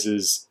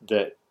franchises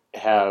that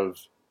have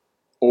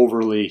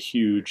overly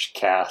huge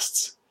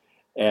casts,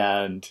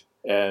 and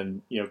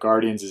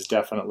Guardians is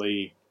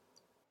definitely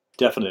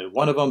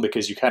one of them,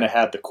 because you kind of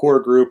had the core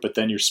group, but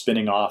then you're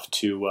spinning off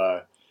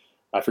to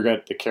I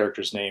forgot the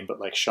character's name, but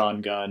like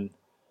Sean Gunn.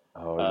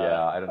 Oh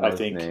yeah, I don't know his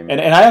name. And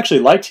I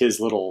actually liked his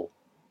little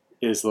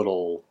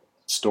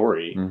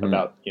story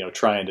about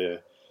trying to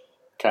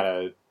kind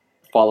of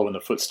follow in the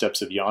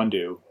footsteps of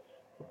Yondu.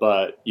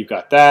 But you've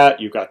got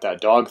that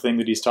dog thing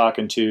that he's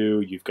talking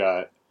to. You've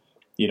got,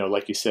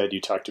 like you said,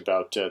 you talked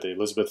about the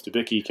Elizabeth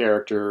Debicki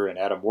character and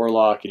Adam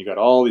Warlock, and you got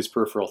all these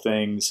peripheral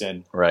things,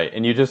 and right,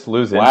 and you just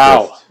lose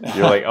interest.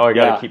 You're like, oh, I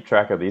got to keep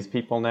track of these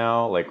people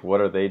now. Like,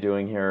 what are they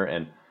doing here?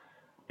 And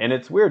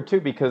it's weird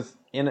too, because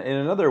in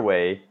another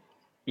way,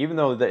 even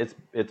though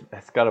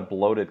it's got a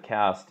bloated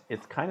cast,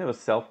 it's kind of a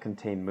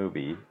self-contained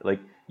movie. Like,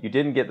 you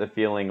didn't get the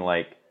feeling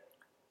like,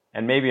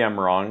 and maybe I'm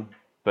wrong,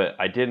 but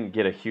I didn't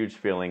get a huge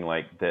feeling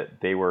like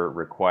that they were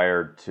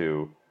required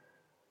to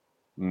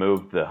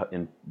move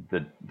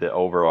the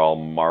overall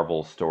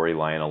Marvel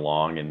storyline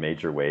along in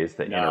major ways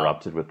that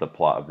interrupted with the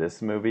plot of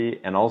this movie.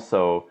 And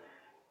also,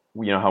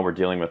 how we're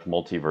dealing with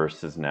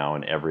multiverses now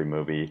in every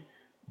movie.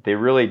 They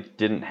really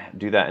didn't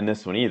do that in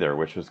this one either,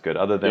 which was good.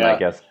 Other than, I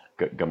guess,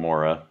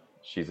 Gamora.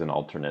 She's an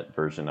alternate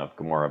version of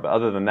Gamora. But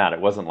other than that, it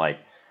wasn't like,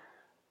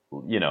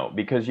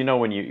 because,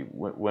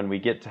 when we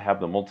get to have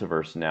the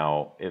multiverse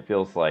now, it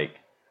feels like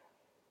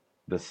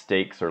the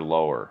stakes are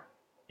lower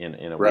in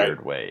a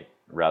weird way,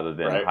 rather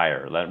than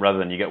higher. Rather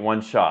than you get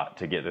one shot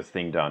to get this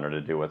thing done or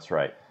to do what's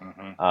right.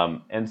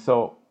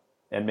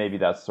 And maybe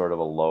that's sort of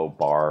a low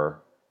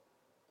bar,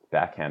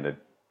 backhanded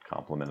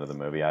compliment of the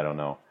movie. I don't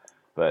know.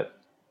 But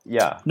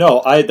yeah.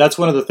 No, that's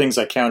one of the things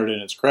I counted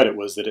in its credit,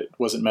 was that it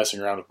wasn't messing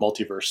around with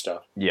multiverse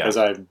stuff. Yeah.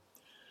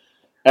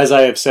 As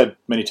I have said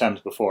many times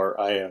before,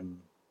 I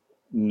am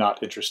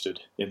not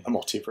interested in the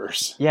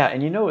multiverse. Yeah,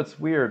 and it's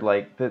weird,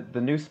 like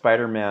the new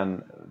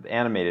Spider-Man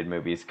animated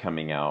movies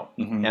coming out,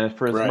 and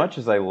for as much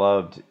as I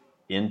loved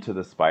Into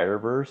the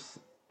Spider-Verse,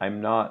 I'm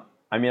not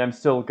I mean, I'm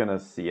still gonna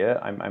see it.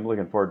 I'm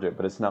looking forward to it,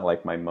 but it's not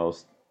like my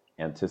most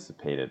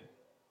anticipated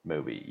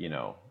movie,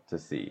 to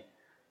see.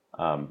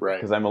 Right.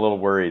 Because I'm a little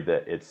worried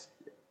that it's,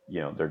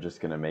 they're just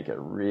gonna make it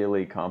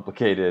really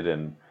complicated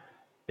and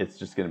it's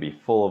just gonna be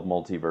full of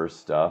multiverse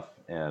stuff.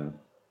 And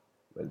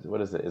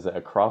what is it? Is it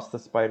Across the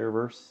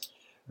Spider-Verse?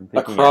 I'm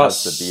thinking it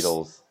has the Across,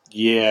 Beatles.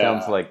 It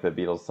sounds yeah. like the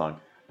Beatles song.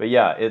 But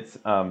yeah, it's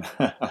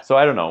so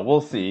I don't know.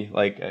 We'll see.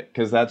 Like,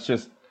 because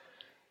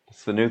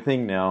it's the new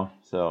thing now.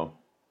 So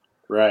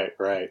Right,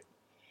 right.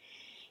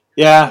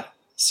 Yeah.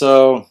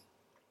 So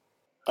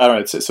I don't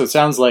know. So it I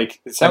sounds like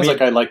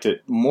mean, I liked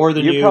it more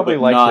than you you, probably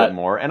but liked it not.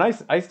 more, and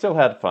I still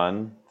had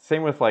fun.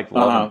 Same with like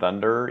Love and Uh-huh.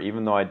 Thunder,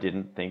 even though I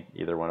didn't think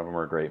either one of them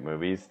were great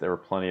movies. There were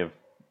plenty of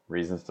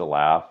reasons to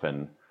laugh,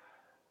 and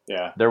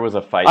Yeah. there was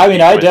a fight I mean,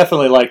 I sequence.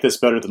 definitely like this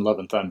better than Love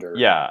and Thunder.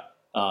 Yeah,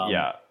 Um,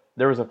 yeah.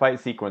 There was a fight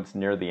sequence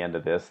near the end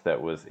of this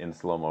that was in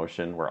slow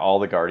motion where all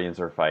the Guardians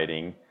are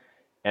fighting,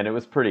 and it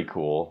was pretty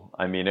cool.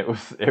 I mean, it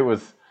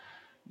was,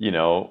 you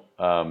know,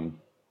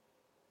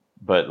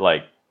 but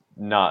like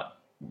not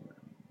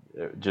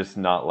just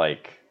not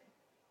like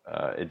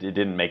it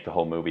didn't make the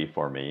whole movie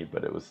for me,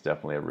 but it was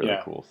definitely a really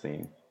yeah. cool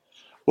scene.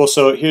 Well,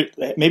 so here,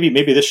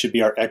 maybe this should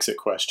be our exit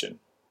question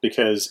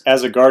because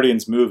as a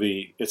Guardians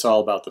movie, it's all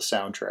about the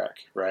soundtrack,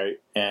 right?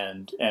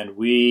 And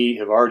we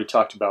have already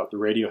talked about the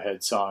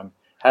Radiohead song.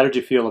 How did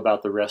you feel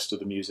about the rest of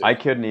the I music?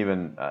 couldn't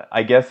even.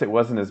 I guess it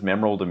wasn't as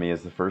memorable to me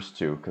as the first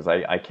two because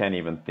I can't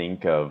even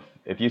think of.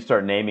 If you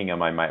start naming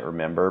them, I might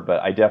remember,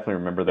 but I definitely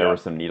remember there were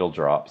Yeah. some needle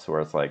drops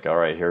where it's like, all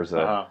right, Uh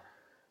huh.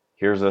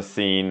 here's a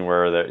scene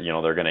where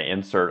they're going to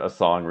insert a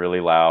song really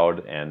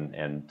loud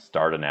and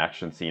start an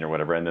action scene or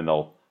whatever, and then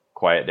they'll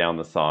quiet down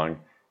the song.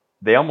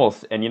 They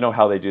almost, and you know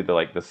how they do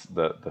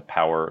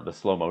the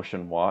slow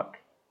motion walk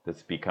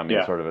that's becoming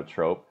Yeah. sort of a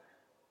trope.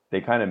 They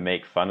kind of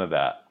make fun of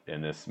that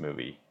in this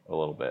movie a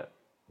little bit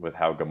with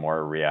how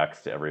Gamora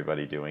reacts to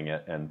everybody doing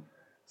it, and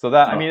so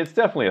that, I Oh. mean, it's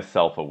definitely a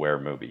self-aware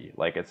movie.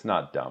 Like, it's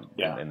not dumb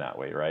Yeah. in that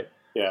way, right?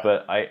 Yeah.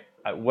 But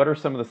what are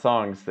some of the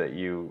songs that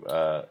you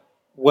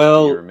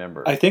Well,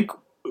 remember? I think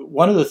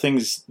one of the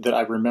things that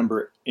I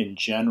remember in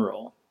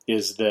general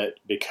is that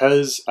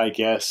because I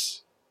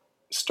guess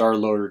Star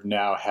Lord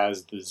now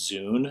has the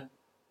Zune,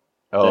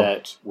 Oh,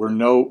 that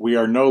we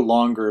are no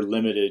longer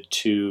limited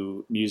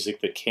to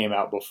music that came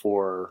out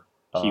before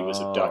he was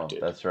oh,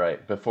 abducted. that's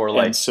right. Before And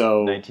like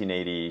so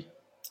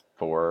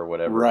 1984 or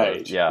whatever it was.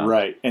 right, Yeah.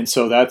 right. And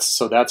so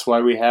that's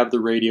why we have the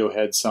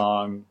Radiohead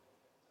song.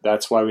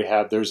 That's why we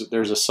have there's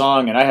a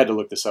song, and I had to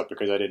look this up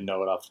because I didn't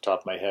know it off the top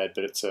of my head,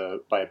 but it's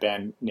by a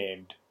band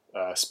named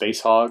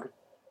Space Hog,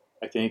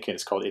 I think, and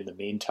it's called "In the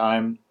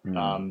Meantime."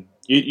 Hmm.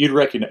 You'd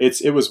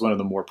recognize it was one of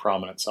the more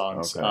prominent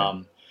songs.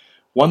 Okay.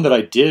 One that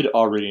I did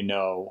already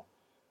know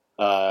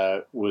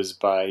was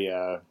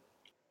by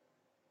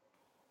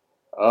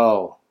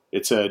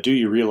it's "Do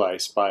You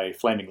Realize" by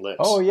Flaming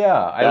Oh Lips.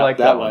 yeah, I That like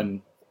that that one.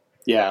 one,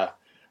 yeah.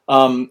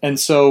 And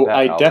so That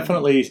I album.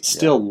 definitely Yeah.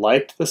 still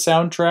liked the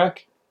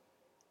soundtrack.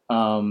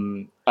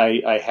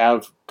 I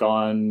have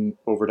gone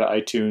over to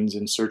iTunes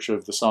in search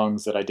of the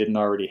songs that I didn't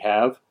already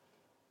have.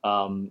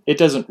 It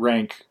doesn't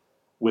rank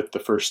with the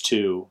first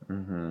two,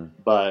 Hmm.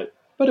 but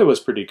it was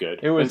pretty good.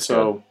 It And was good.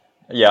 so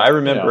Yeah, I you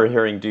remember know,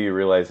 hearing "Do You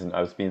Realize," and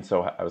I was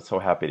so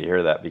happy to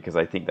hear that because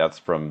I think that's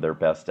from their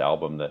best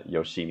album, that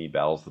Yoshimi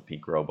Battles the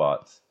Pink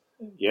Robots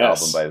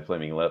album by yes, the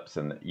Flaming Lips,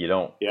 and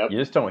yep, you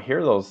just don't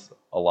hear those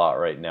a lot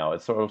right now.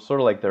 It's sort of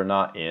like they're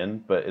not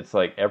in, but it's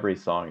like every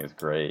song is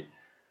great.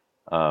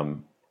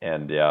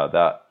 And yeah,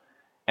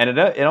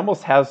 it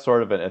almost has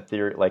sort of an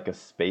ethereal, like a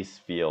space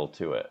feel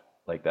to it,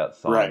 like that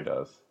song right,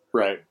 does.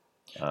 right.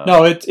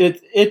 No, Um,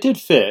 it did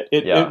fit.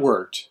 It yeah,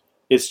 worked.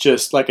 It's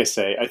just like I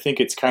say. I think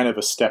it's kind of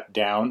a step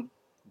down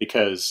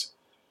because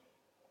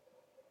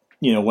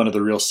one of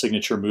the real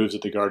signature moves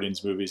of the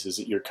Guardians movies is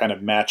that you're kind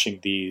of matching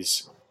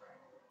these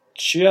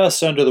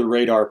just under the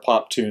radar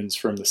pop tunes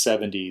from the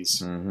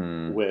 '70s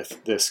hmm,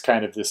 with this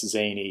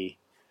zany,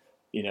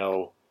 you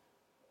know,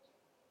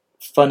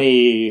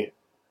 funny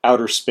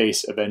outer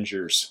space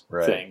Avengers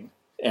right. thing,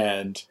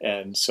 and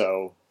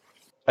so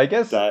I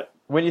guess that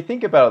when you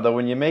think about it, though,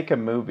 when you make a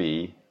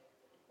movie,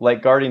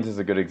 like Guardians is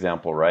a good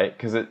example, right?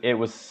 Because it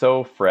was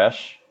so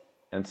fresh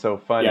and so yeah,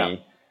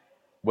 funny.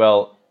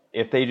 Well,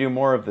 if they do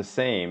more of the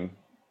same,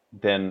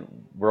 then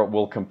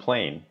we'll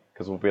complain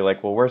because we'll be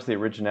like, well, where's the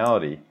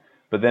originality?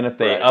 But then if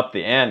they right, up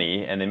the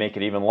ante and they make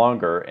it even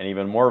longer and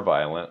even more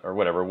violent or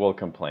whatever, we'll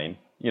complain.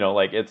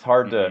 Like it's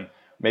hard to, hmm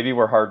maybe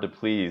we're hard to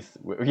please,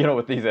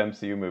 with these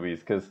MCU movies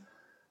because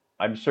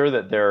I'm sure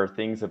that there are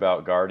things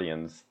about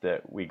Guardians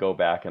that we go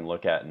back and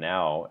look at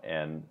now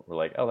and we're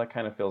like, oh, that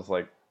kind of feels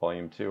like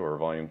Volume 2 or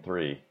Volume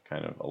 3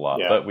 kind of a lot.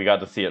 yeah, But we got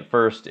to see it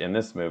first in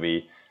this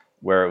movie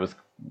where it was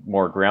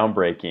more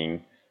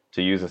groundbreaking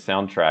to use a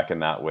soundtrack in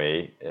that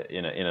way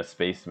in a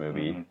space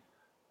movie.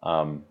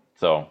 hmm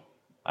So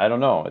I don't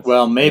know.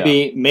 Well,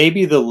 Yeah.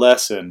 maybe the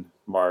lesson,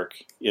 Mark,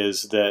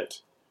 is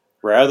that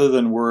rather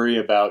than worry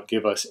about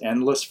give us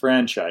endless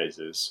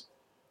franchises,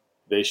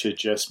 they should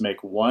just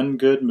make one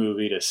good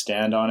movie to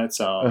stand on its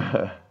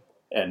own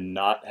and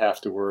not have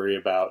to worry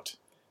about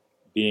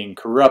being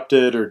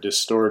corrupted or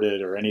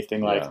distorted or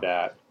anything Yeah. like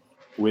that,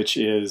 which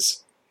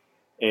is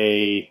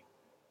a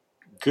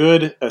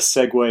good a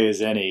segue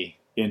as any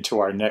into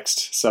our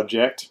next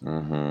subject,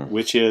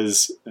 which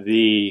is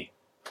the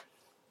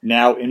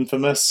now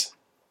infamous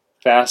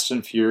Fast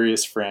and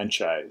Furious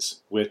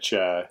franchise, which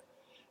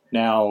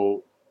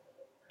now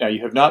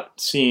you have not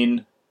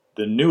seen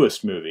the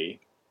newest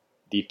movie,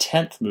 the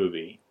 10th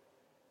movie,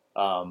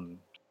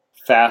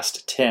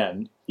 Fast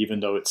 10, even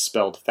though it's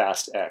spelled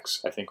Fast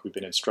X. I think we've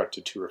been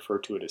instructed to refer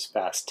to it as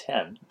Fast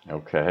 10.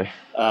 Okay.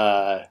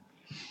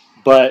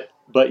 But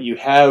you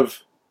have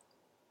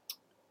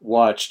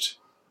watched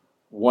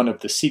one of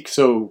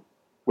the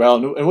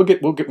and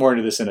we'll get more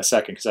into this in a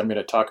second because I'm going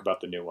to talk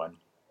about the new one.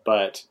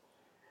 But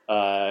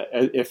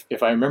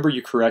if I remember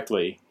you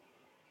correctly,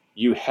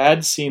 you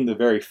had seen the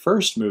very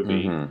first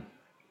movie,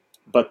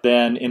 but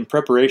then in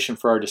preparation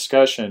for our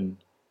discussion,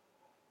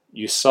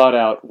 you sought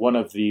out one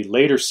of the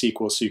later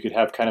sequels so you could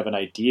have kind of an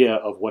idea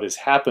of what has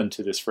happened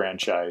to this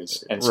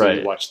franchise, and so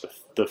you watched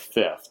the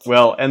fifth.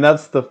 Well, and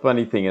that's the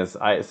funny thing is,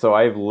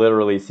 I've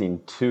literally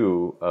seen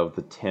 2 of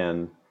the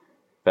 10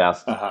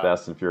 Fast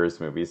and Furious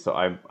movies, so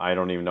I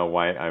don't even know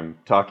why I'm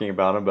talking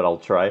about them, but I'll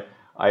try.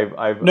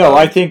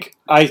 I think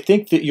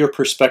that your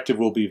perspective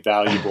will be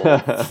valuable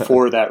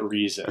for that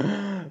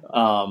reason.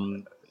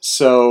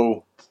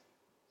 So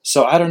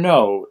I don't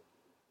know.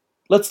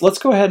 Let's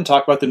go ahead and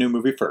talk about the new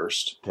movie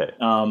first. Okay.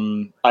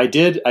 I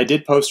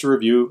did post a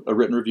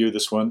written review of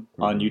this one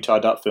on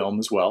utah.film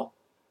as well.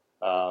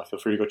 Feel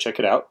free to go check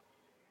it out.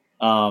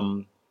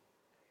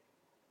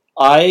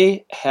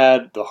 I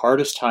had the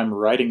hardest time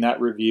writing that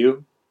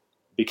review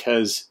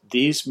because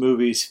these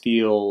movies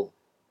feel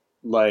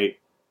like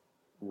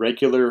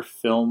regular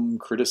film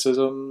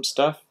criticism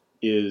stuff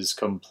is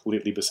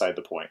completely beside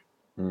the point.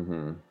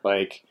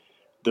 Like,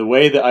 the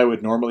way that I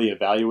would normally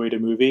evaluate a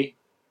movie,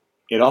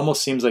 it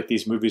almost seems like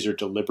these movies are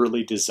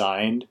deliberately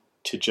designed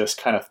to just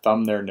kind of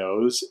thumb their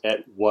nose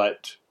at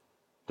what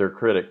their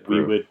critic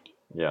we would.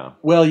 Yeah.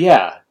 Well,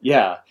 yeah.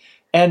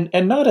 And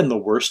not in the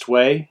worst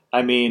way.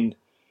 I mean,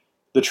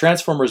 the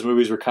Transformers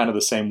movies were kind of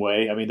the same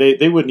way. I mean,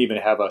 they wouldn't even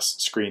have us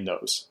screen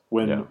those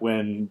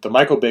when the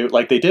Michael Bay,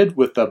 like they did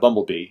with the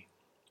Bumblebee,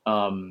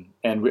 and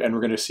we're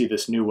going to see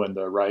this new one,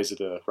 the Rise of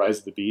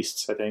the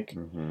Beasts, I think.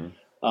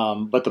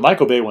 But the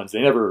Michael Bay ones,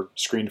 they never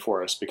screened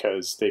for us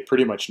because they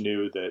pretty much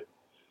knew that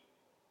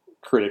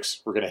critics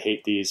were going to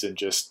hate these and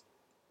just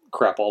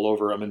crap all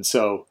over them, and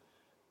so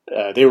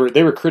they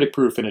were critic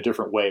proof in a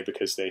different way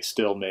because they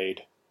still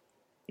made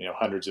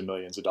hundreds of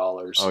millions of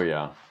dollars. Oh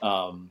yeah.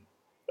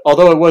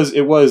 Although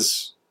it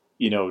was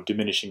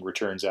diminishing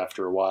returns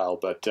after a while,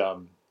 but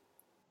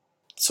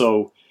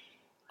so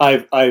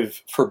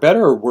I've for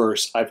better or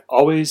worse, I've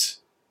always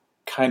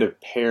kind of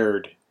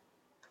paired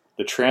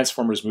the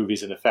Transformers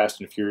movies and the Fast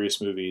and Furious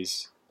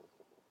movies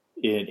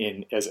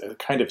in as a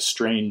kind of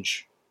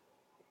strange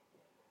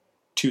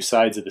two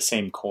sides of the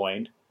same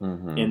coin,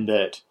 in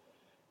that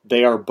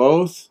they are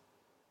both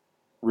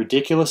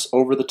ridiculous,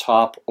 over the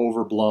top,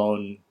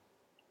 overblown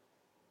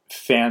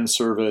fan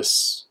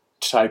service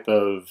type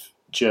of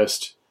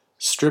just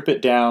strip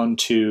it down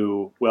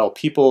to, well,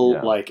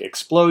 people like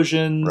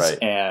explosions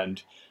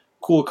and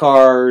cool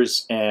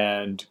cars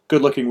and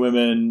good looking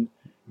women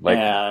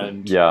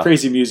and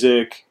crazy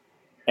music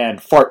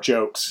and fart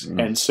jokes.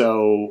 And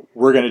so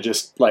we're going to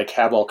just like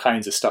have all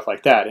kinds of stuff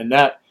like that. And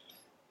that,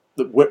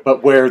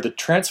 but where the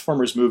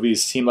Transformers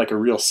movies seem like a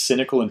real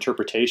cynical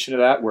interpretation of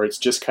that, where it's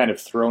just kind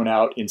of thrown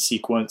out in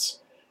sequence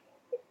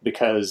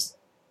because,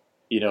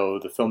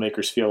 the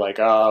filmmakers feel like,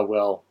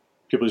 well,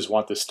 people just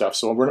want this stuff.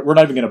 So we're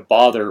not even going to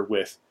bother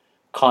with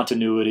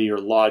continuity or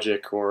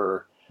logic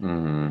or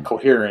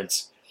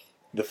coherence.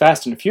 The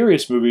Fast and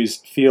Furious movies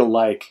feel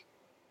like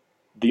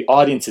the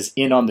audience is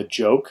in on the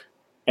joke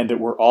and that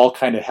we're all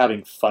kind of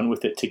having fun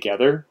with it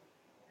together.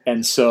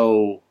 And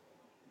so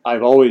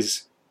I've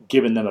always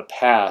given them a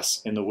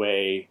pass in the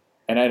way,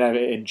 and I've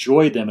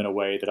enjoyed them in a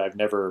way that I've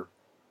never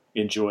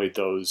enjoyed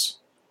those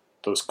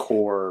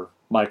core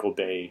Michael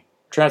Bay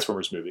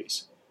Transformers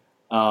movies.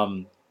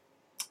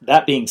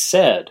 That being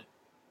said,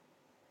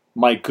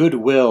 my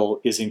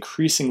goodwill is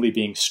increasingly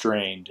being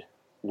strained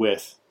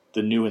with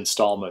the new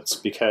installments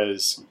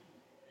because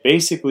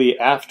basically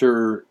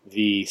after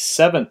the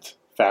 7th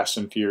Fast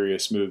and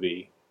Furious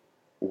movie,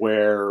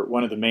 where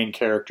one of the main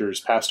characters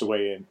passed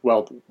away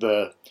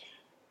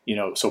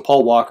so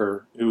Paul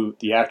Walker,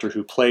 the actor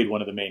who played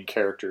one of the main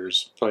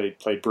characters,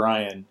 played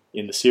Brian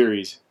in the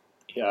series,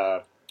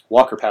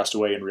 Walker passed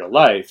away in real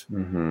life,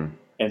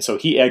 and so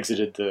he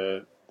exited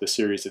the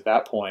series at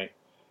that point.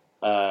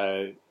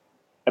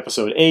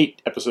 Episode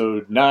 8,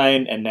 Episode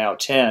 9, and now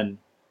 10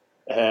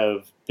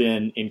 have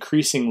been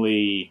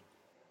increasingly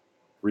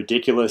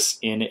ridiculous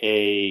in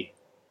a...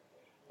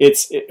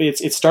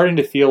 It's starting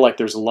to feel like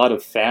there's a lot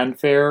of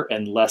fanfare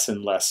and less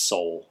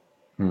soul,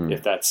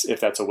 if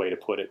that's a way to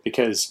put it,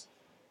 because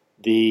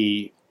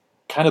the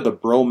kind of the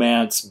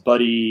bromance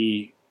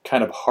buddy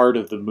kind of heart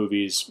of the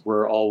movies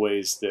were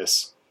always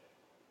this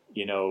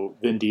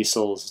Vin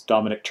Diesel's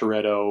Dominic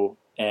Toretto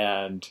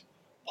and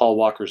Paul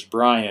Walker's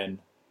Brian,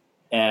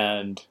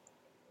 and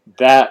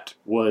that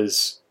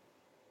was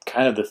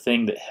kind of the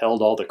thing that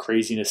held all the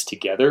craziness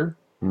together.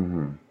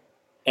 Mm-hmm.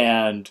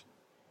 And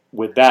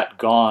with that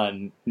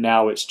gone,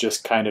 now it's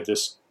just kind of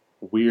this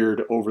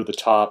weird,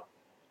 over-the-top,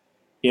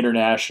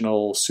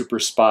 international super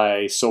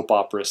spy soap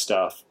opera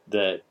stuff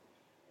that,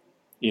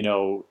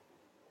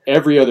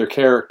 every other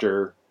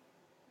character,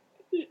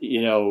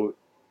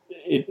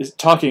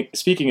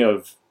 speaking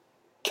of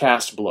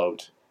cast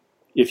bloat,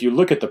 if you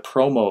look at the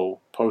promo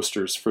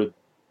posters for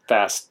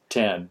Fast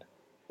 10,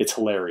 it's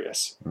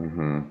hilarious.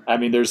 Mm-hmm. I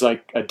mean, there's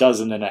like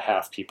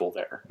 12 people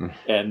there,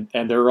 and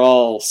they're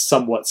all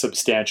somewhat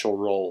substantial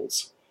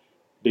roles,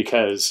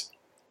 because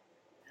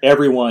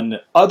everyone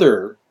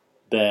other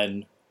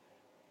than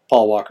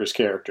Paul Walker's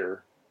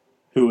character,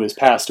 who has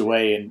passed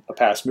away in a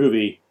past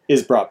movie,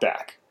 is brought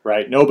back,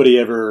 right? Nobody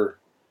ever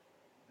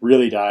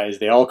really dies.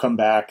 They all come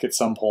back at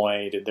some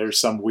point, and there's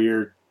some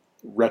weird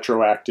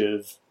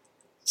retroactive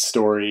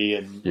story,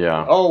 and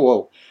oh,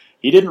 well,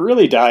 he didn't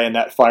really die in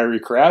that fiery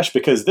crash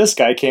because this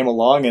guy came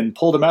along and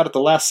pulled him out at the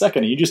last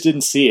second, and you just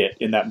didn't see it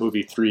in that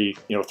movie three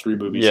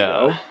movies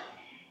ago.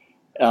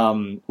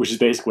 Which is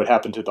basically what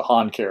happened to the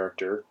Han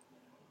character.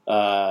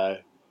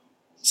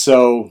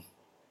 So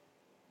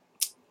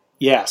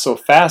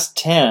Fast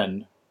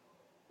 10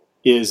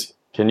 is...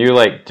 Can you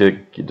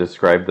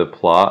describe the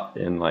plot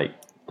in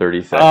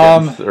 30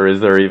 seconds, or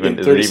is it even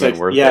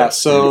worth it? Yeah.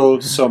 So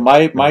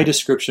my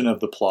description of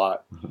the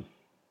plot.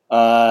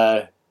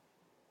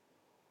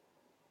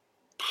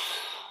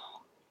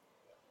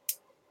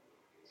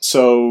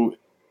 So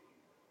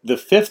the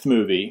fifth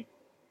movie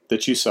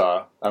that you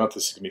saw, I don't know if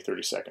this is going to be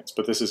 30 seconds,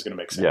 but this is going to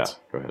make sense.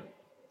 Yeah, go ahead.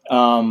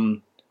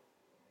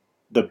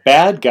 The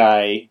bad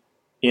guy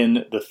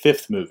in the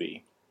fifth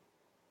movie,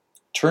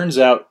 turns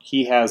out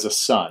he has a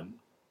son,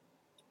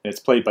 and it's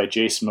played by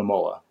Jason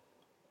Momoa.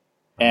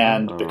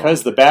 And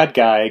because the bad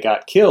guy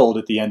got killed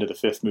at the end of the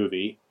fifth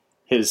movie,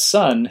 his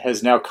son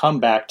has now come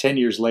back 10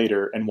 years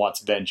later and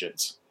wants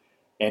vengeance.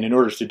 And in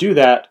order to do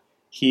that,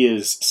 he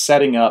is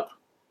setting up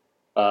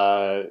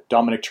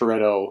Dominic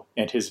Toretto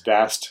and his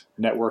vast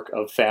network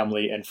of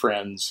family and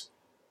friends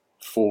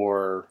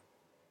for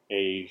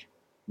a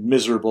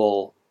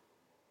miserable,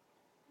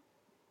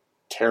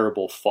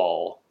 terrible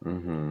fall.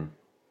 Mm-hmm.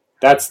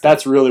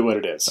 That's really what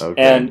it is.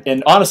 Okay.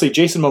 And honestly,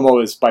 Jason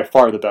Momoa is by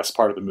far the best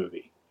part of the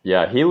movie.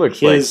 Yeah, he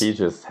looks like he's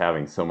just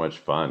having so much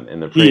fun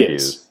in the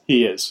previews.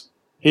 He is.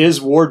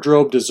 His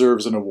wardrobe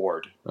deserves an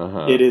award.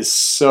 Uh-huh. It is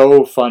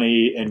so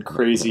funny and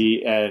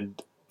crazy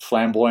and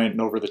flamboyant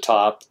and over the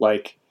top.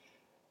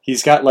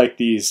 He's got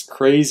these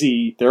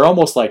crazy, they're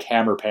almost like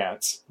hammer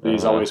pants that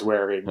he's always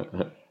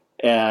wearing.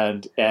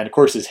 And of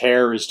course his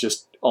hair is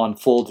just on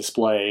full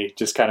display,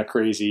 just kind of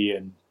crazy,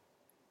 and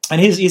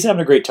he's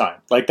having a great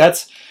time.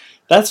 That's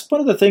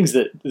one of the things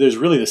that there's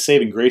really the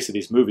saving grace of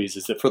these movies,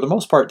 is that for the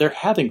most part they're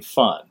having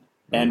fun.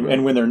 And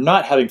and when they're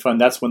not having fun,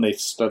 that's when they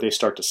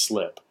start to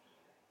slip.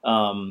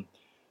 I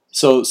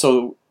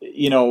go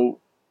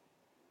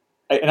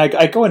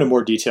into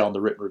more detail in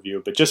the written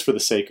review, but just for the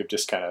sake of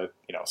just kind of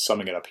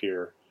summing it up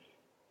here,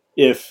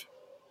 if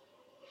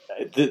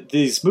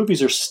these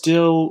movies are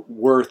still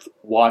worth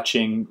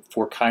watching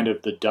for kind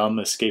of the dumb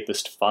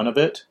escapist fun of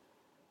it,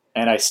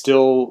 and I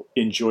still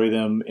enjoy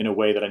them in a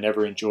way that I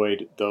never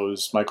enjoyed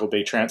those Michael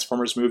Bay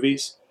Transformers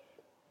movies,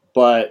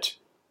 but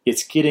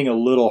it's getting a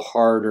little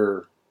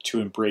harder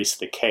to embrace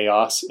the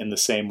chaos in the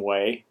same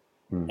way,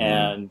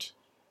 and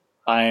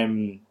I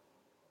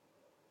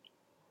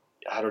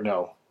don't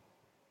know.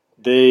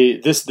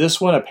 This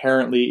one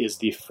apparently is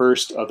the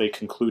first of a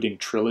concluding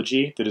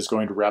trilogy that is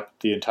going to wrap up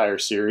the entire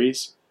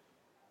series,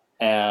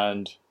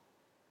 and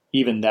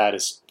even that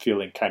is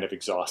feeling kind of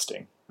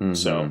exhausting. Mm-hmm.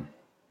 So,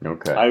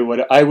 okay,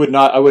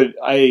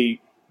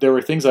 there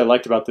were things I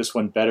liked about this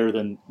one better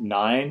than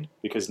 9,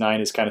 because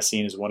 9 is kind of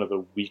seen as one of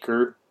the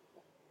weaker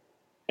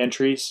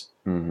entries.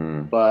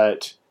 Mm-hmm.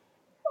 But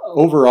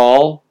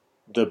overall,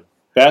 the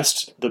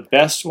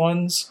best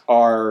ones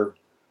are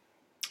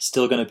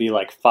still going to be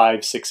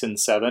 5, 6, and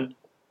 7,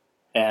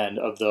 and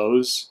of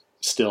those,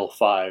 still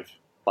 5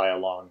 by a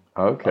long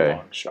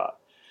shot.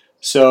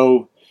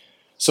 So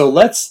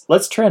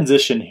let's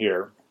transition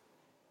here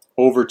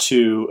over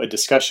to a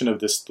discussion of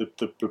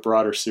the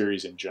broader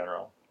series in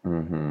general,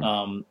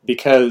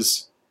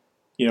 because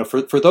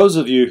for those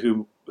of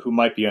you who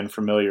might be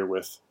unfamiliar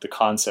with the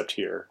concept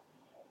here,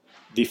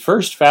 the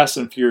first Fast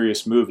and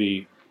Furious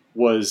movie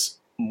was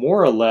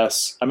more or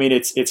less,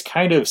 it's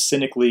kind of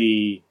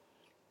cynically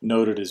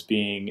noted as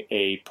being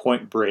a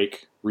Point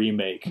Break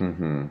remake.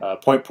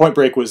 Point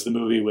Break was the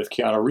movie with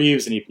Keanu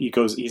Reeves, and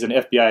he's an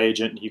FBI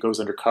agent, and he goes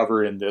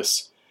undercover in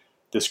this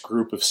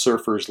group of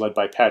surfers led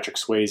by Patrick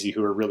Swayze,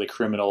 who are really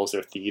criminals,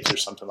 they're thieves or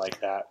something like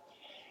that.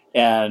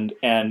 And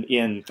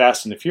in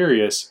Fast and the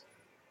Furious,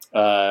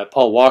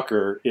 Paul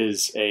Walker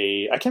is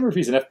I can't remember if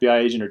he's an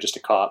FBI agent or just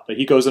a cop, but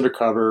he goes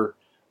undercover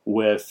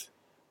with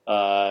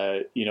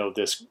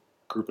this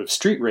group of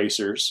street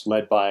racers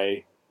led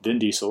by Vin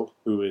Diesel,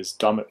 who is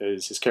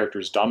his character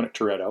is Dominic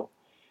Toretto,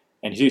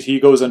 and he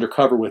goes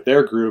undercover with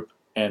their group,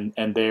 and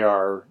they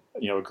are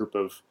a group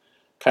of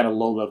kind of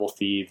low level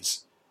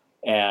thieves,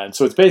 and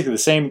so it's basically the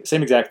same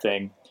exact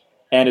thing,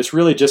 and it's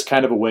really just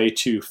kind of a way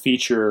to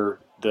feature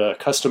the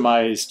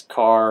customized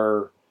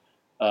car,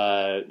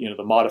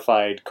 the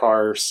modified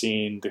car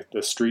scene,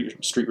 the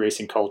street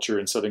racing culture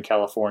in Southern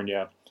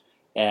California,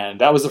 and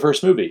that was the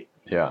first movie.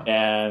 Yeah.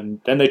 And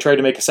then they tried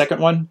to make a second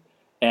one,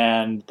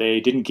 and they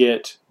didn't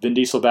get Vin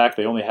Diesel back.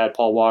 They only had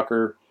Paul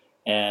Walker,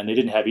 and they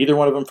didn't have either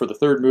one of them for the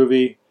third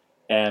movie.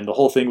 And the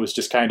whole thing was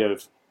just kind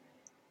of,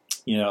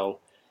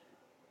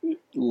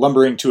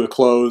 lumbering to a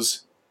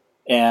close.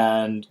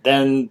 And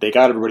then they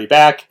got everybody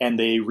back, and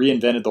they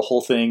reinvented the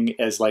whole thing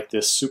as like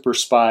this super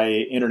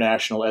spy,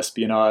 international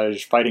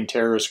espionage, fighting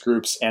terrorist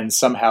groups, and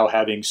somehow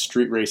having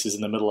street races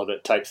in the middle of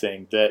it type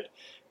thing. That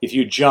if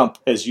you jump,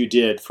 as you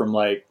did, from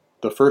like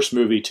the first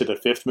movie to the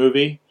fifth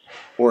movie,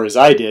 or as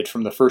I did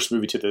from the first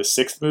movie to the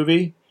sixth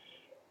movie,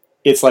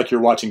 it's like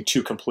you're watching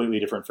two completely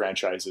different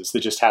franchises that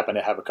just happen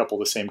to have a couple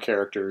of the same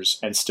characters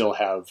and still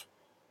have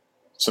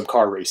some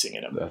car racing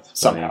in them. That's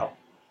somehow. funny.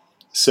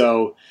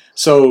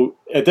 So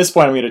at this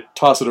point, I'm going to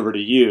toss it over to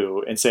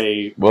you and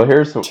say, well,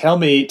 tell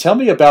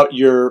me about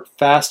your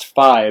Fast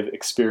Five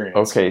experience.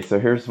 Okay, so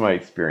here's my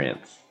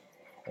experience,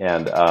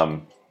 and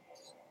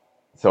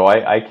so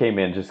I came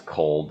in just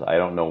cold. I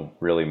don't know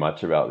really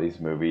much about these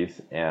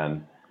movies,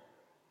 and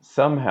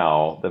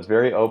somehow the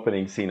very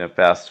opening scene of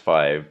Fast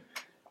Five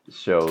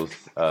shows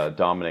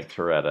Dominic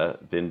Toretto,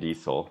 Vin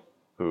Diesel,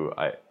 who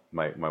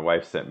my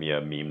wife sent me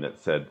a meme that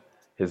said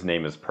his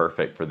name is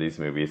perfect for these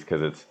movies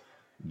because it's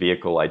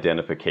vehicle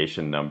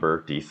identification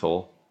number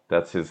Diesel.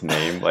 That's his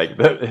name.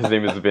 His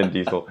name is Vin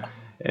Diesel,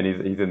 and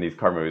he's in these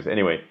car movies.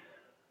 Anyway,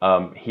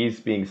 he's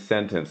being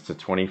sentenced to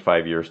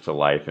 25 years to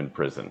life in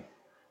prison.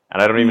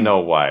 And I don't even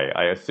know why.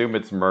 I assume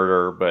it's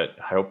murder, but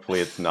hopefully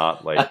it's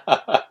not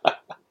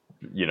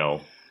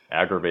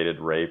aggravated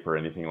rape or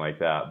anything like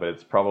that. But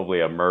it's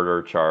probably a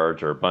murder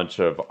charge or a bunch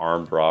of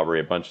armed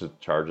robbery, a bunch of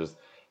charges.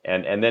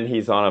 And then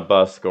he's on a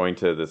bus going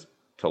to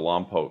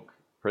Lompoc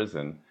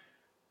prison.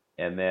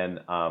 And then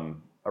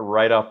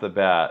right off the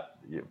bat,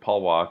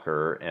 Paul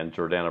Walker and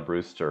Jordana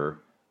Brewster,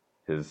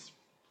 his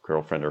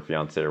girlfriend or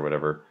fiance or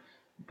whatever,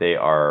 they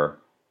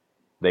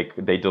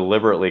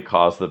deliberately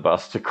cause the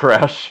bus to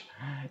crash,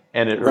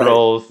 and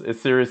it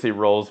seriously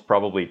rolls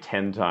probably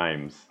 10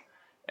 times.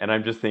 And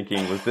I'm just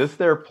thinking, was this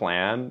their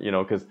plan?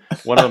 Because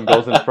one of them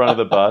goes in front of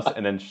the bus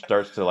and then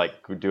starts to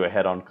do a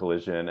head-on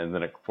collision, and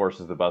then it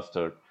forces the bus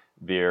to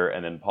veer,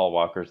 and then Paul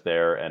Walker's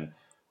there, and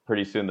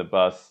pretty soon the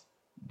bus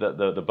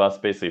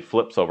basically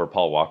flips over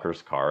Paul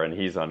Walker's car, and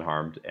he's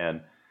unharmed,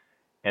 and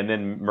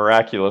then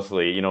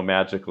miraculously,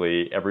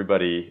 magically,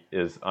 everybody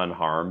is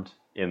unharmed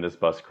in this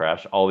bus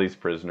crash, all these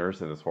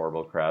prisoners in this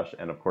horrible crash,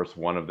 and of course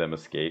one of them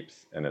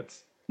escapes, and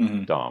it's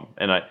Dom.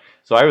 And I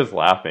was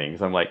laughing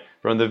because I'm like,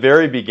 from the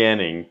very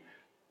beginning,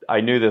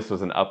 I knew this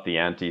was an up the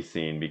ante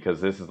scene,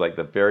 because this is like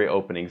the very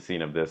opening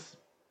scene of this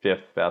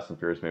fifth Fast and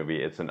Furious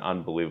movie. It's an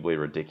unbelievably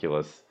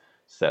ridiculous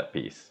set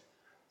piece.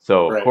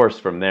 So of course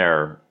from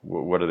there,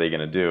 what are they going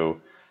to do?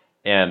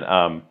 And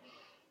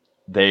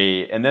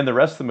and then the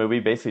rest of the movie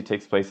basically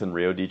takes place in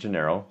Rio de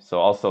Janeiro. So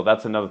also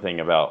that's another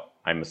thing about,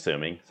 I'm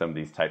assuming, some of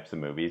these types of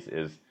movies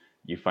is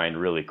you find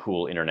really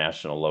cool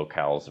international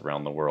locales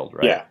around the world,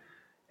 right?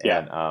 Yeah.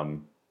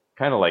 And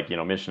kind of like,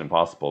 Mission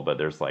Impossible, but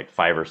there's like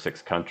 5 or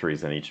 6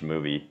 countries in each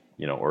movie,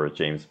 or a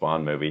James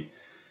Bond movie.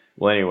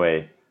 Well,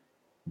 anyway,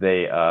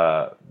 they,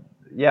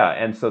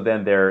 and so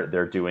then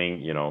they're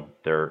doing,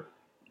 they're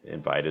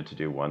invited to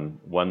do one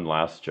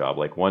last job,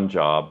 one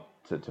job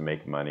to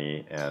make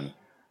money, and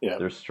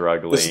they're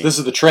struggling. This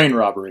is the train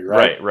robbery,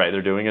 right? Right.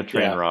 They're doing a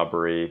train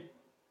robbery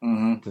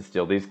to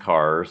steal these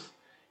cars,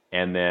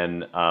 and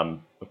then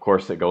of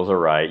course it goes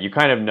awry. You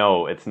kind of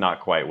know it's not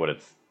quite what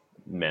it's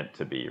meant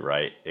to be,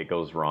 right? It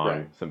goes wrong.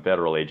 Right. Some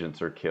federal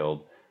agents are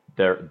killed.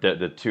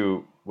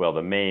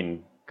 The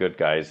main good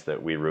guys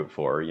that we root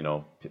for,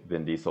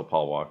 Vin Diesel,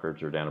 Paul Walker,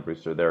 Jordana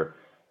Brewster,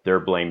 they're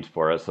blamed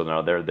for it. So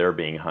now they're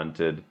being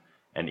hunted,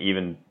 and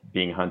even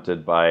being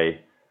hunted by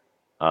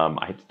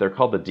they're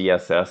called the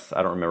DSS.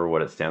 I don't remember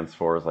what it stands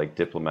for. It's like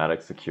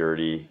Diplomatic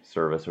Security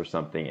Service or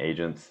something,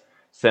 agents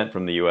sent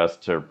from the U.S.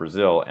 to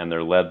Brazil, and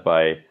they're led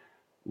by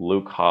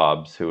Luke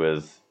Hobbs, who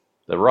is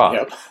The Rock.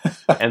 Yep.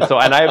 and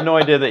I have no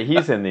idea that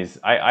he's in these.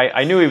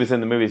 I knew he was in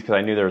the movies because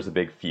I knew there was a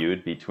big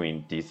feud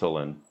between Diesel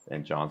and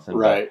Johnson.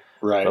 Right.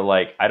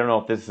 But I don't know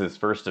if this is his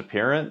first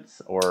appearance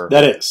or...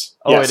 That is.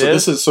 Oh, yeah, it so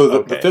is?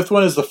 The fifth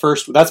one is the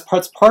first. That's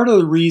part of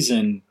the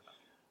reason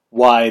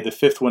why the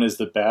fifth one is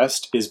the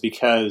best, is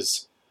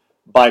because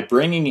by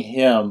bringing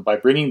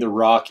The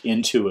Rock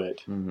into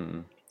it,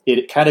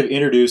 it kind of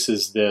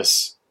introduces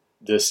this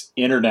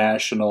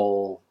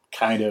international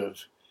kind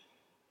of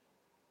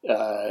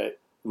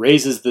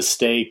raises the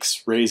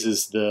stakes,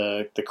 raises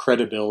the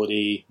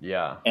credibility.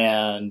 Yeah.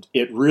 And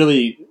it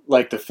really,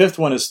 the fifth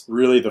one is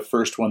really the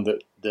first one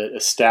that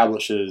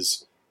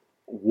establishes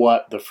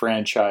what the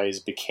franchise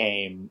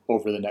became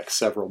over the next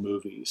several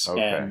movies,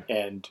 Okay.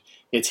 and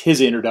it's his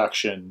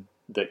introduction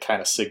that kind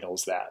of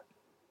signals that.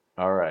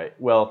 All right.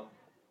 Well,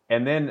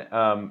 and then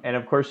and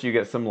of course you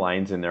get some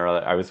lines in there.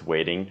 I was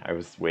waiting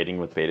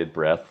with bated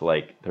breath.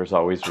 Like there's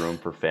always room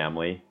for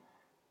family.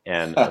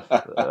 And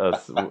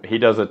he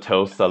does a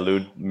toast,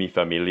 salud mi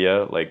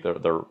familia, like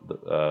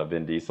the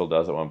Vin Diesel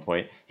does at one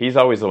point. He's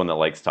always the one that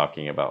likes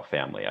talking about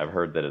family. I've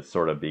heard that it's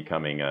sort of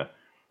becoming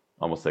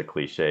almost a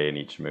cliche in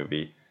each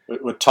movie.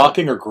 With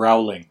talking or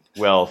growling?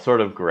 Well,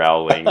 sort of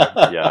growling,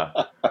 yeah,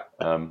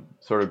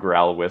 sort of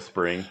growl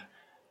whispering.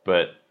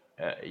 But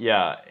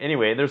yeah,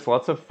 anyway, there's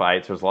lots of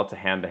fights. There's lots of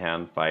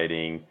hand-to-hand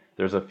fighting.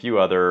 There's a few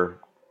other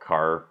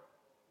car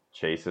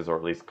chases, or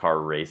at least car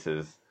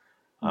races.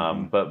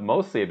 But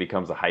mostly it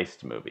becomes a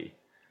heist movie.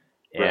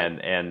 Right.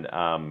 And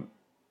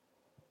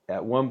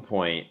at one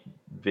point,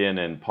 Vin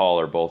and Paul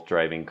are both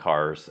driving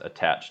cars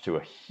attached to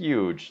a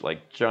huge,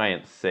 like,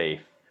 giant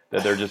safe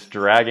that they're just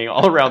dragging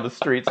all around the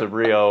streets of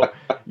Rio,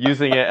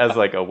 using it as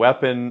like a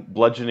weapon,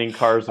 bludgeoning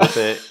cars with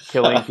it,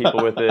 killing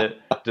people with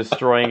it,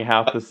 destroying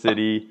half the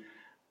city.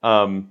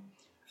 And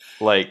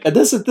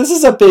this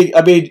is a big.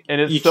 I mean,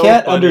 and it's you so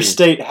can't funny.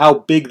 understate how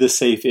big the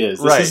safe is.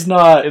 This Right. is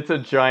not. It's a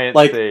giant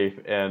like, safe,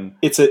 and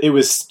it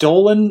was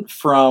stolen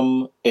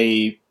from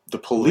the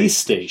police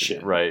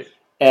station, right?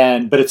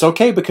 But it's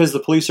okay because the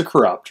police are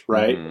corrupt,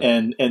 right?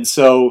 Mm-hmm. And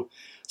so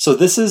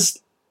this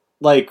is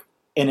like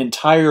an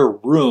entire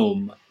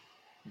room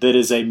that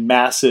is a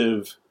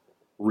massive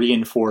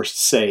reinforced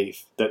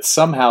safe that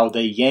somehow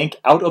they yank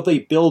out of a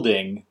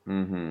building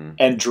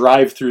and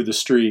drive through the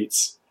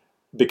streets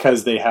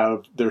because they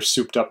have their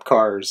souped up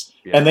cars.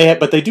 Yeah. And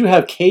but they do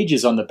have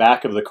cages on the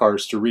back of the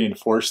cars to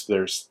reinforce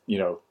their,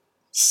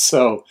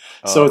 so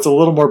it's a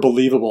little more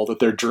believable that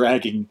they're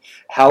dragging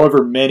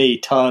however many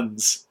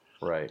tons.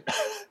 Right.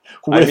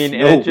 With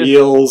no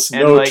wheels,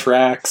 no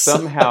tracks.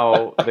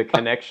 Somehow the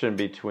connection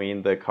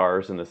between the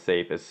cars and the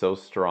safe is so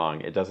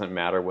strong. It doesn't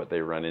matter what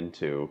they run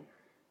into.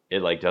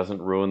 It like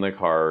doesn't ruin the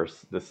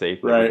cars. The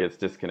safe never gets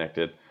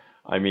disconnected.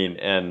 I mean,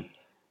 and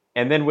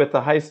then with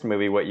the heist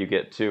movie, what you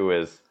get too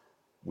is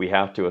we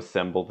have to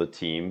assemble the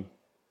team,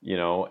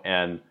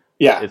 and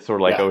it's sort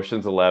of like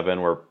Ocean's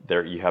 11,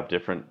 where you have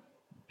different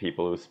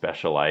people who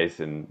specialize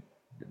in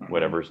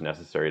whatever's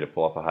necessary to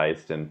pull off a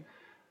heist. And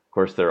of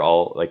course, they're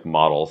all like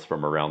models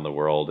from around the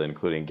world,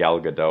 including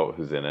Gal Gadot,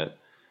 who's in it.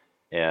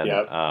 And,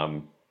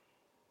 and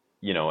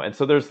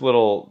so there's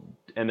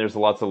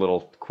lots of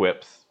little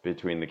quips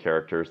between the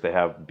characters. They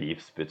have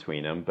beefs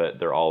between them, but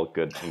they're all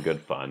good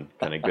fun,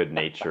 kind of good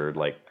natured,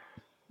 like,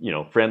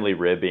 friendly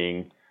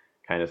ribbing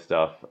kind of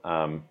stuff.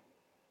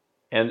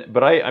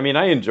 But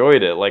I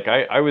enjoyed it. Like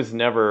I was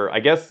never, I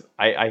guess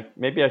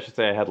maybe I should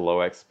say I had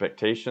low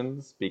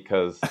expectations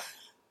because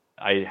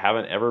I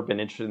haven't ever been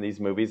interested in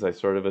these movies. I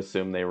sort of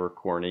assumed they were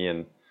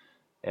corny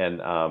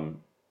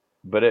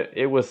but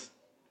it was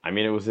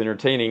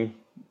entertaining.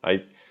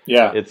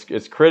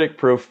 It's critic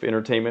proof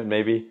entertainment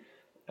maybe,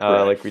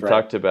 like we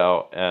talked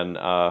about. And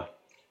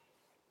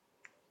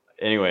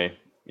anyway,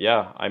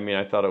 yeah,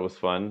 I thought it was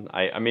fun.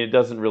 It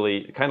doesn't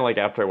really, kind of like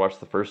after I watched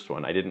the first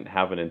one, I didn't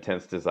have an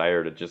intense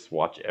desire to just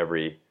watch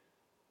every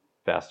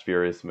Fast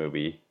Furious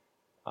movie.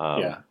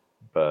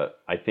 But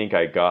I think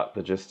I got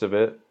the gist of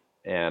it,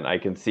 and I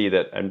can see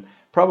that, and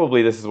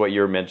probably this is what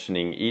you're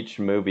mentioning, each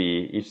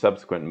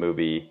subsequent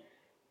movie,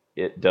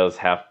 it does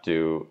have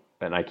to,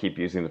 and I keep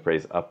using the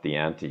phrase up the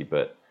ante,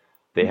 but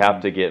they have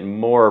to get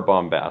more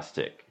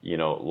bombastic,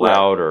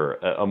 louder,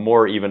 a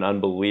more even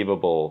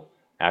unbelievable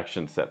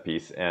action set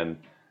piece. And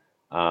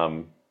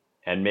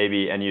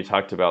you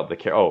talked about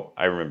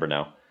I remember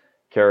now,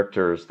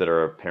 characters that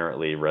are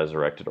apparently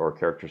resurrected, or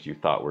characters you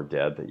thought were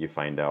dead that you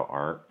find out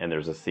aren't. And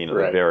there's a scene at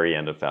the very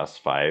end of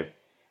Fast 5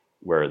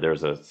 where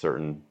there's a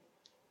certain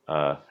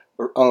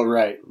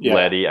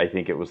Letty, I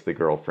think it was the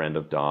girlfriend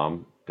of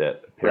Dom,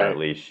 that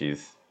apparently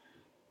she's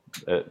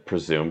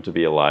presumed to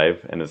be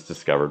alive, and is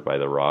discovered by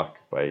The Rock,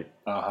 by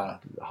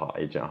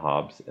Agent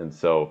Hobbs. And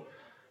so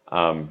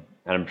and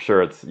I'm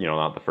sure it's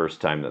not the first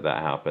time that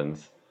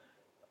happens.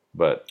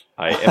 But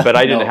I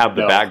didn't have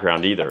the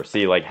background either.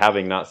 See, like,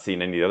 having not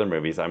seen any of the other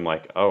movies, I'm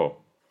like, oh,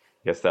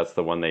 I guess that's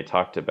the one they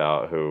talked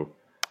about, who,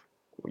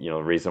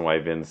 the reason why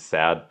Vin's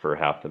sad for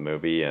half the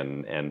movie,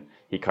 and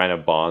he kind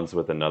of bonds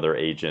with another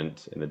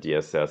agent in the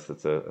DSS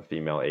that's a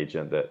female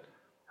agent, that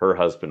her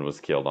husband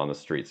was killed on the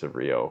streets of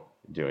Rio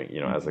doing,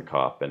 as a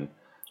cop. And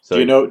so,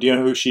 do you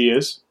know who she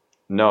is?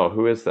 No,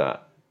 who is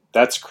that?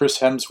 That's Chris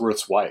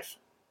Hemsworth's wife.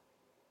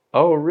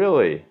 Oh,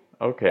 really?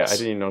 Okay, yes. I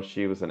didn't even know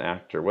she was an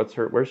actor.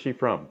 Where's she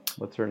from?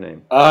 What's her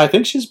name? I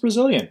think she's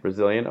Brazilian.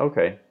 Brazilian?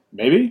 Okay.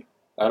 Maybe?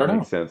 I don't know.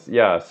 Makes sense.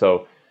 Yeah,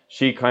 so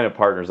she kind of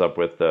partners up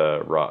with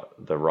the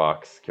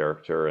Rock's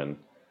character, and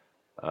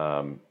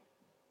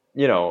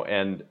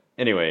and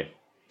anyway,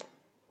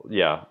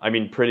 yeah,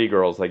 pretty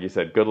girls, like you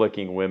said,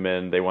 good-looking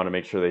women. They want to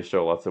make sure they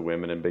show lots of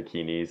women in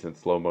bikinis in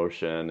slow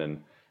motion,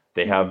 and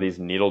they have these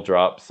needle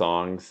drop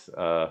songs,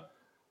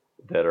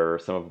 that are,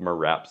 some of them are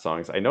rap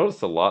songs. I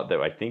noticed a lot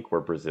that I think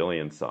were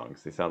Brazilian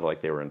songs. They sounded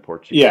like they were in Yeah,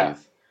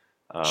 Portuguese,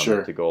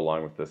 sure. to go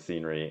along with the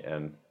scenery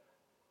and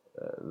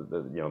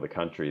the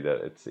country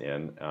that it's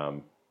in.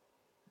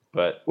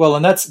 But Well,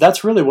 and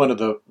that's really one of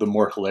the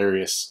more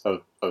hilarious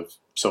of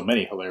so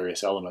many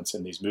hilarious elements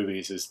in these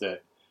movies is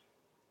that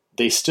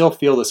they still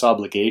feel this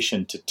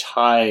obligation to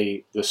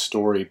tie the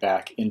story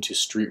back into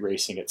street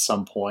racing at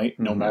some point,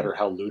 no mhm, matter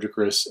how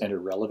ludicrous and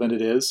irrelevant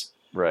it is.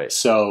 right,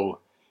 So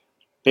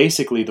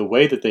basically, the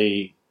way that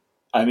they,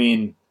 I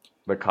mean,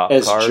 the cop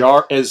as cars,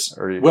 jar as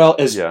or well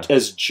yeah,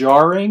 as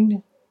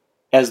jarring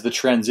as the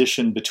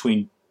transition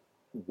between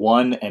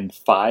 1 and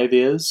 5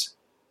 is,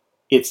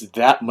 it's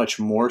that much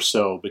more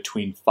so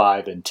between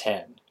 5 and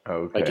 10.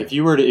 Like okay, if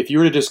you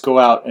were to just go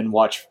out and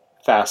watch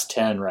Fast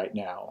 10 right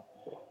now,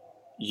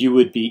 you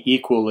would be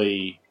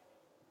equally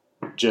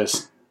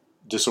just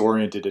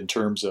disoriented in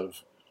terms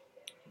of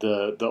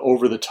the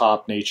over the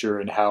top nature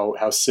and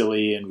how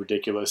silly and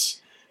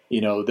ridiculous.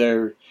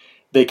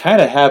 They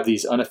kind of have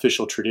these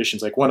unofficial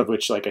traditions, like one of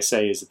which, like I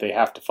say, is that they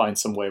have to find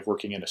some way of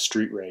working in a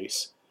street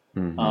race.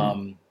 hmm,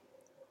 Um,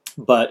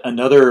 but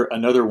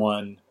another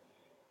one,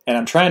 and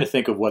I'm trying to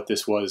think of what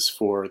this was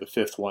for the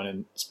fifth one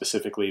and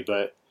specifically,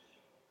 but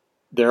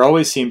there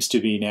always seems to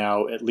be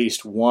now at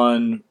least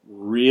one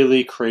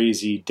really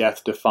crazy,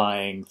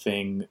 death-defying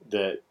thing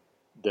that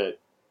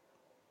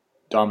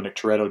Dominic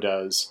Toretto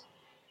does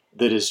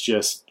that is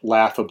just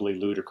laughably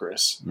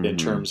ludicrous in hmm,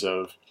 terms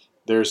of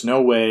there's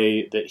no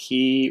way that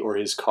he or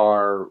his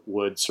car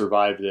would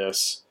survive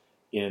this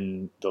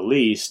in the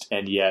least,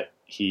 and yet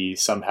he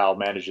somehow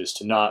manages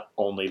to not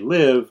only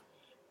live,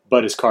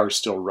 but his car is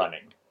still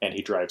running and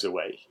he drives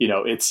away.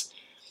 It's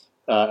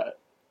uh,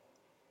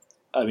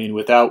 I mean,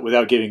 without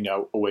giving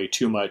away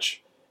too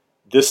much,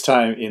 this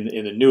time in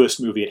the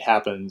newest movie, it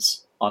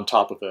happens on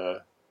top of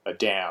a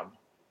dam,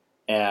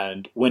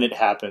 and when it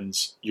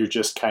happens, you're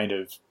just kind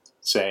of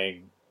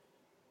saying,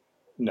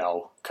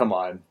 "No, come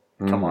on,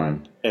 come hmm,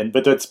 on." And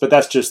but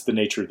that's just the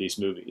nature of these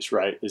movies,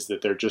 right? Is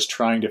that they're just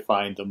trying to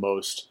find the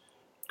most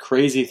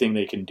crazy thing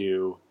they can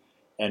do,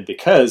 and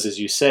because, as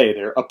you say,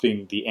 they're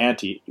upping the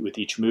ante with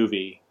each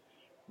movie.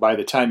 By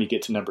the time you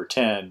get to number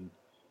 10,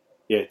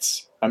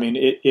 I mean,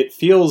 it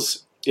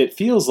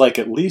feels like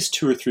at least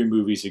 2 or 3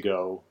 movies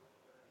ago,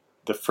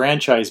 the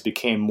franchise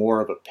became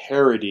more of a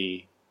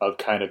parody of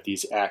kind of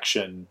these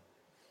action,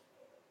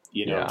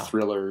 yeah,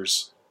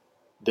 thrillers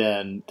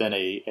than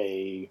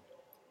a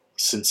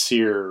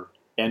sincere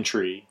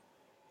entry.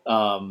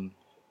 Um,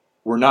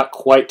 we're not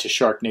quite to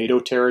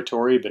Sharknado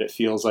territory, but it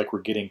feels like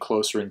we're getting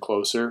closer and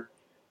closer.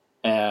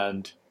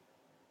 And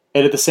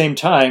at the same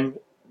time,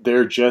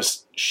 they're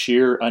just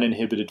sheer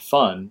uninhibited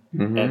fun,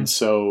 and hmm,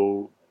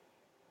 so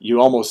you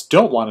almost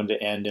don't want them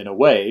to end in a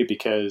way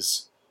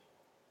because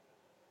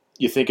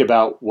you think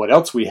about what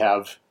else we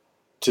have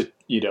to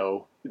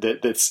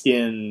that's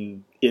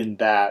in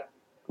that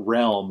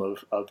realm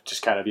of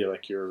just kind of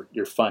like your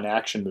fun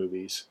action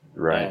movies.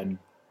 right. And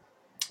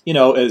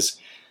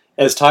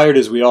as tired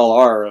as we all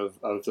are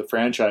of the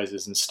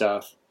franchises and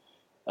stuff,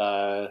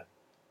 uh,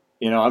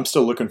 I'm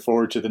still looking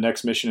forward to the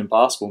next Mission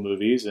Impossible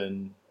movies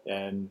and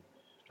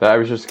I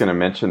was just going to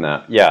mention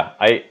that. Yeah,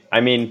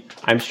 I mean,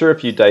 I'm sure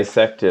if you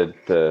dissected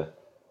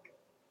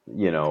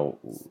you know,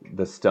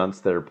 the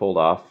stunts that are pulled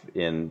off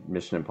in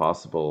Mission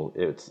Impossible,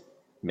 it's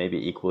maybe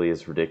equally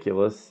as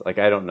ridiculous. Like,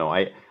 I don't know.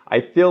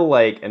 I feel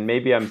like, and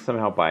maybe I'm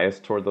somehow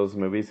biased toward those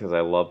movies because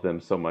I love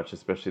them so much,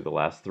 especially the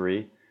last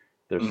three.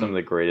 They're some of mhm.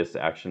 the greatest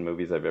action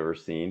movies I've ever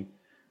seen,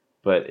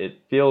 but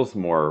it feels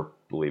more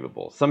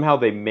believable. Somehow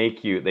they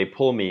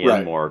pull me in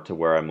Right. more to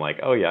where I'm like,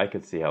 oh yeah, I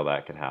could see how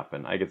that could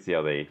happen. I could see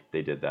how they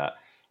did that.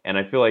 And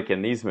I feel like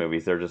in these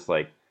movies, they're just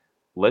like,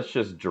 let's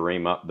just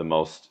dream up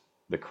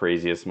the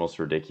craziest, most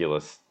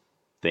ridiculous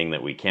thing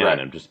that we can Right.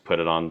 and just put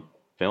it on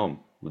film.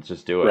 Let's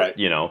just do it, Right.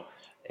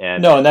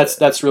 And No, and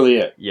that's really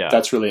it. yeah,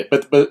 That's really it.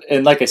 But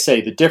and like I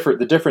say, the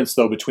difference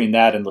though between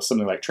that and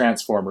something like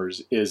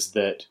Transformers is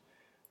that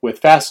with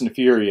Fast and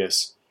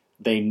Furious,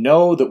 they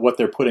know that what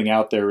they're putting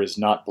out there is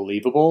not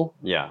believable,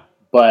 yeah,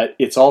 but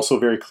it's also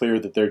very clear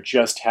that they're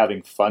just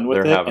having fun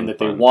with they're it and having that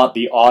they fun. want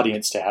the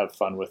audience to have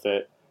fun with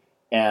it.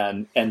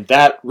 And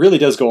that really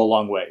does go a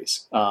long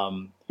ways.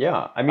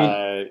 Yeah, I mean,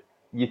 Uh,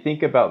 you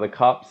think about the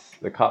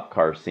cop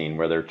car scene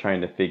where they're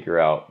trying to figure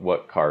out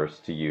what cars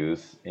to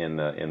use in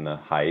the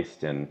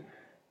heist and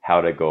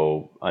how to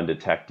go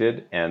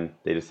undetected, and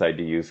they decide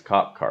to use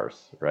cop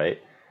cars, right?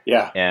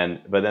 yeah,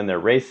 And but then they're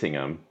racing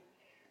them,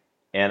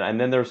 and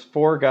then there's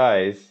four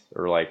guys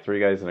or like three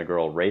guys and a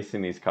girl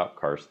racing these cop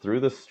cars through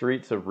the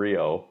streets of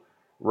Rio,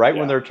 right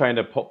when yeah, they're trying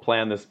to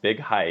plan this big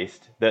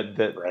heist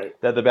right,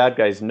 that the bad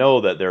guys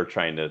know that they're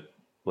trying to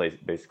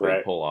basically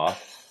right. pull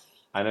off.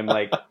 And I'm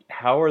like,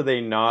 how are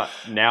they not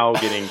now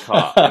getting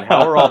caught? And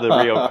how are all the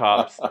Rio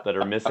cops that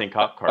are missing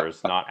cop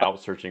cars not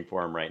out searching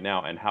for them right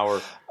now? And how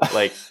are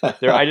like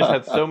there? I just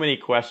had so many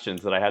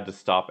questions that I had to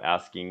stop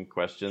asking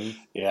questions.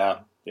 Yeah,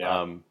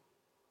 yeah, Um,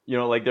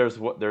 like there's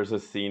a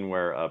scene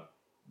where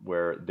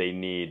where they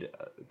need,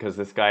 because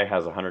this guy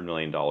has $100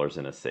 million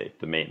in a safe,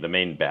 the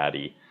main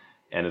baddie,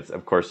 and it's,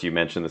 of course, you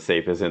mentioned the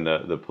safe is in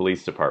the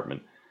police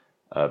department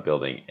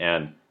building,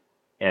 and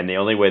the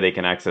only way they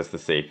can access the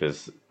safe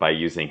is by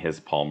using his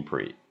palm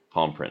print.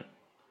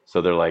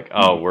 So they're like,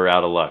 oh, we're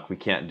out of luck. We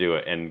can't do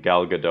it. And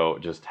Gal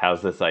Gadot just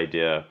has this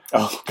idea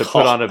to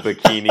put on a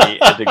bikini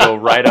and to go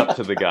right up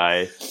to the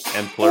guy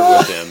and flirt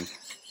with him.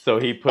 So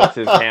he puts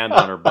his hand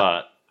on her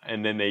butt,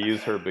 and then they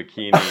use her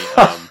bikini.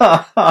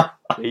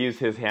 They use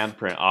his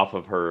handprint off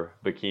of her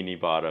bikini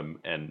bottom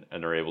and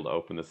are able to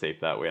open the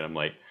safe that way. And I'm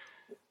like,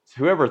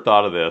 whoever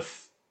thought of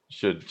this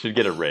should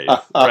get a raise,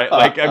 right?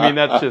 Like, I mean,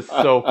 that's just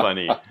so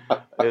funny.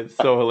 It's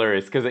so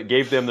hilarious because it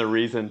gave them the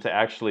reason to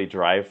actually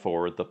drive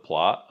forward the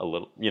plot a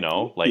little,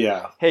 like,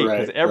 hey,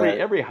 because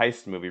every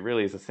heist movie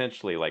really is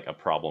essentially like a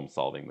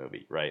problem-solving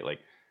movie, right? Like,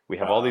 we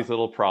have all these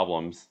little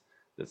problems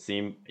that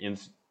seem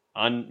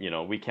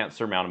we can't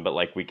surmount them, but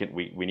like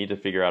we need to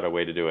figure out a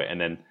way to do it, and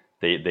then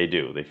they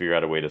figure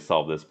out a way to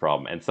solve this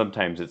problem, and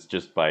sometimes it's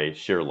just by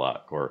sheer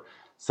luck or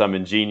some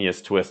ingenious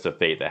twist of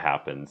fate that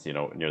happens,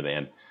 near the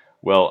end.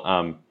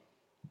 Well,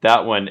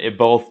 that one, it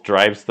both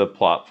drives the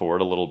plot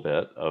forward a little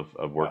bit of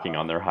working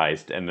on their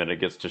heist, and then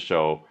it gets to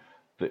show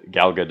the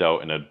Gal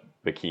Gadot in a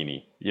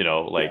bikini,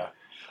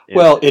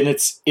 and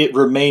it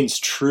remains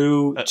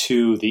true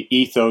to the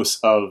ethos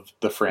of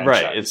the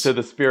franchise. Right, it's to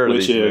the spirit of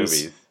these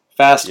movies.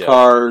 Fast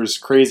cars,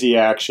 crazy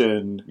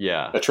action,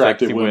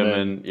 attractive sexy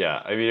women. Yeah,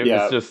 I mean,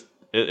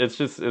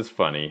 it's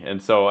funny. And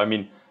so, I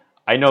mean,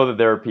 I know that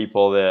there are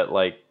people that,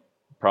 like,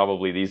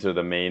 probably these are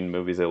the main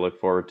movies they look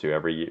forward to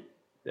every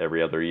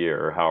other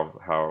year, or how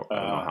I don't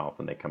know how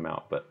often they come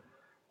out, but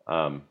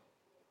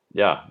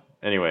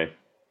anyway,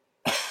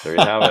 there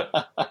you have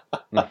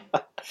it.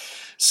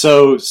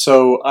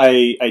 So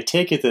I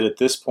take it that at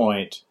this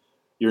point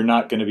you're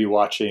not going to be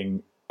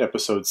watching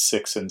episodes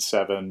 6 and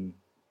 7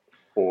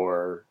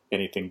 or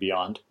anything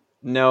beyond.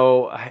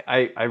 No,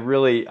 I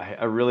really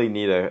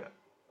need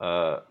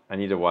I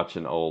need to watch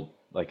an old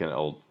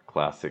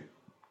classic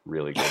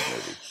really good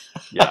movie.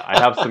 Yeah, I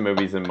have some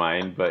movies in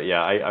mind, but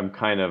yeah, I'm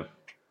kind of,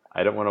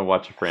 I don't want to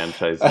watch a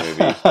franchise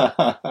movie.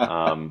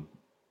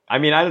 I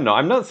mean, I don't know.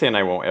 I'm not saying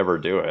I won't ever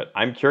do it.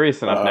 I'm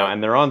curious enough now,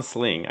 and they're on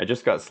Sling. I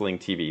just got Sling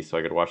TV, so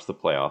I could watch the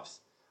playoffs.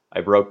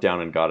 I broke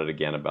down and got it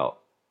again about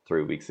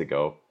 3 weeks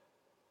ago.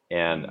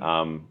 And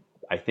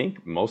I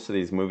think most of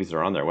these movies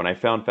are on there. When I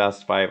found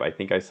Fast 5, I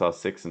think I saw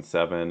 6 and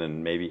 7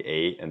 and maybe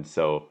 8. And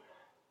so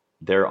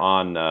they're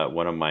on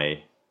one of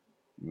my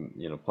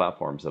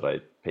platforms that I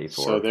pay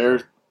for. So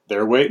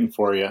they're waiting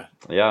for you.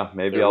 Yeah,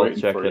 maybe I'll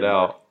check it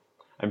out.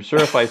 I'm sure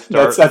if I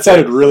start... that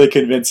sounded really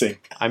convincing.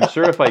 I'm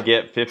sure if I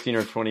get 15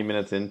 or 20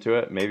 minutes into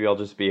it, maybe I'll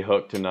just be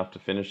hooked enough to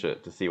finish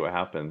it to see what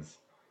happens.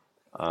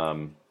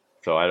 So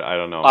I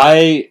don't know.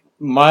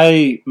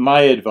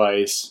 My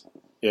advice,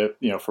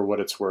 for what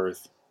it's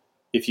worth,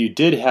 if you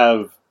did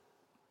have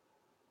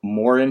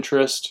more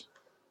interest,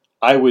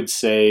 I would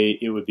say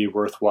it would be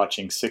worth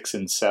watching 6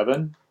 and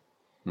 7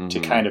 to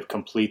kind of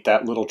complete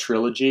that little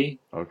trilogy.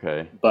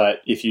 Okay.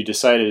 But if you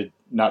decided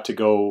not to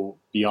go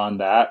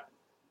beyond that,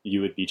 you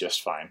would be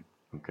just fine.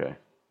 Okay.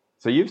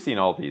 So you've seen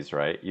all these,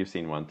 right? You've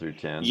seen 1 through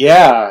 10?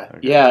 Yeah.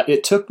 Okay. Yeah.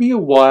 It took me a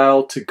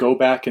while to go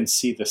back and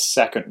see the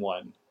second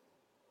one.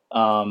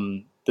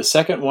 The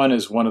second one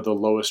is one of the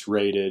lowest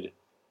rated,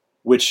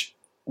 which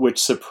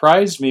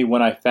surprised me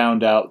when I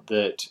found out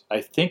that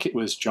I think it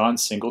was John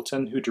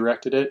Singleton who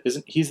directed it.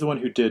 He's the one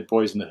who did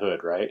Boys in the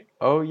Hood, right?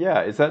 Oh,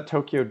 yeah. Is that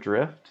Tokyo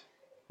Drift?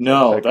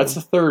 No, that's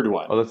the third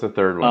one. Oh, that's the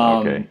third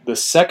one. Okay. The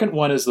second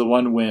one is the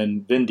one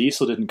when Vin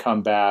Diesel didn't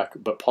come back,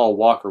 but Paul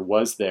Walker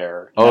was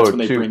there. That's when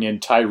they bring in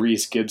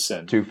Tyrese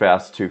Gibson. Too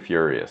Fast, Too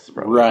Furious.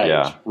 Probably. Right,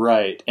 yeah.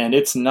 Right. And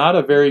it's not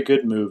a very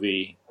good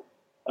movie.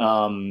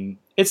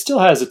 It still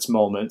has its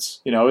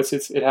moments.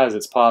 It has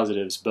its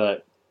positives,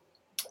 but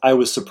I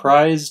was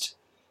surprised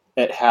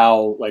at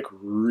how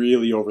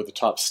really over the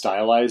top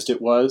stylized it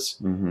was.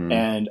 Mm-hmm.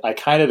 And I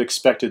kind of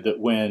expected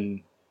that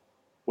when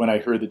I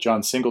heard that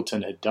John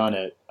Singleton had done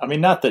it, I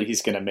mean, not that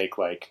he's going to make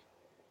I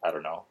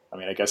don't know. I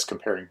mean, I guess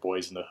comparing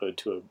Boys in the Hood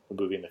to a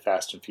movie in the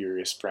Fast and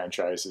Furious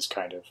franchise is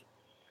kind of,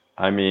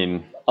 I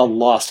mean, a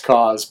lost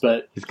cause,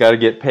 but he's got to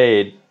get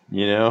paid,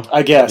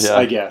 I guess.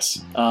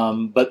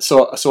 But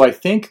so I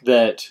think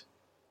that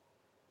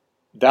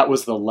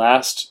was the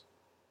last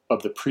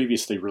of the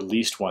previously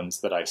released ones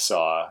that I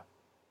saw.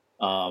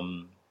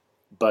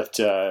 But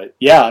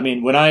I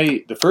mean,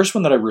 the first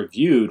one that I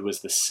reviewed was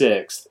the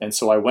 6th, and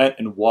so I went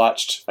and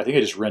watched, I think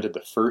I just rented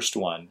the first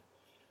one,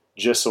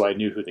 just so I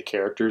knew who the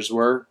characters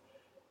were.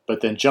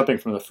 But then jumping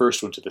from the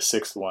first one to the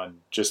 6th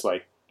one, just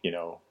like,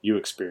 you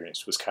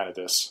experienced, was kind of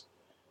this,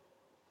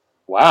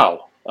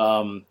 wow,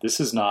 this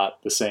is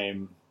not the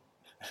same,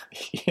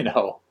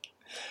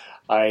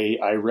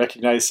 I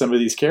recognize some of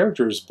these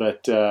characters,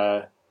 but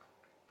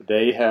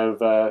they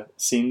have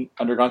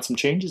undergone some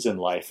changes in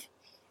life.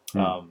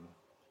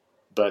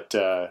 But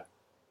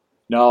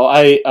no,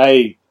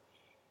 I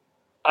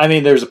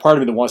mean, there's a part of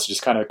me that wants to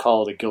just kind of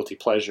call it a guilty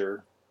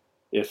pleasure,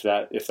 if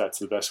that's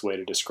the best way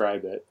to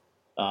describe it.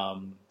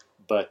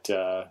 But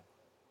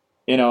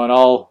and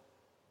I'll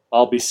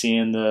be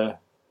seeing the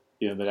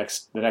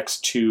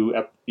next two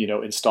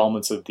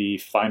installments of the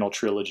final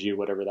trilogy,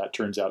 whatever that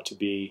turns out to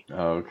be.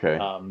 Oh, okay.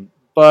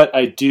 But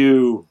I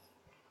do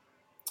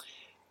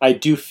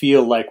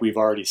feel like we've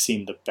already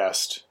seen the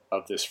best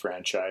of this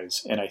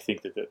franchise, and I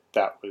think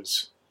that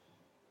was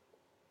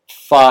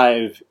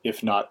 5,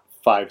 if not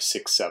 5,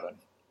 6, 7.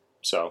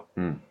 So,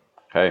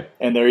 okay.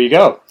 And there you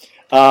go.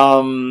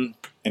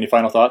 Any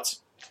final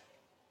thoughts?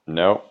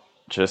 No,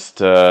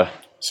 just.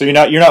 So you're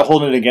not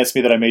holding it against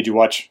me that I made you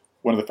watch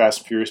one of the Fast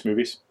and Furious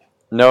movies?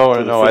 No.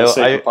 For the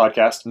sake of the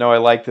podcast. No, I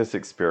like this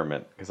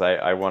experiment because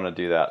I want to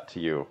do that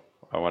to you.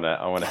 I want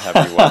to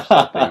have you watch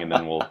something and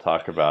then we'll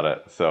talk about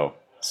it. So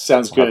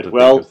sounds good.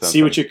 Well,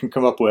 see what you can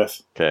come up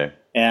with. Okay.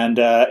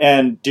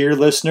 And dear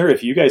listener,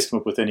 if you guys come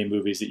up with any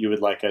movies that you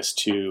would like us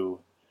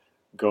to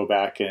go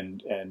back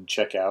and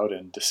check out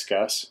and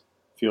discuss,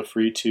 feel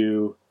free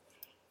to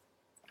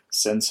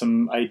send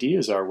some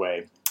ideas our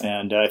way.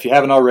 And if you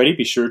haven't already,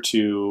 be sure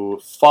to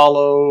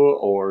follow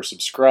or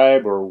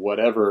subscribe or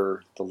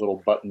whatever the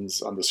little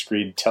buttons on the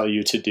screen tell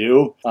you to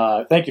do.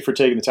 Thank you for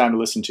taking the time to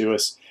listen to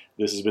us.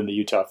 This has been the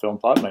Utah Film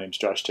Pod. My name is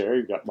Josh Terry.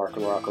 We've got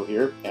Marco Larocco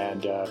here,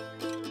 and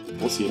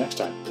we'll see you next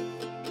time.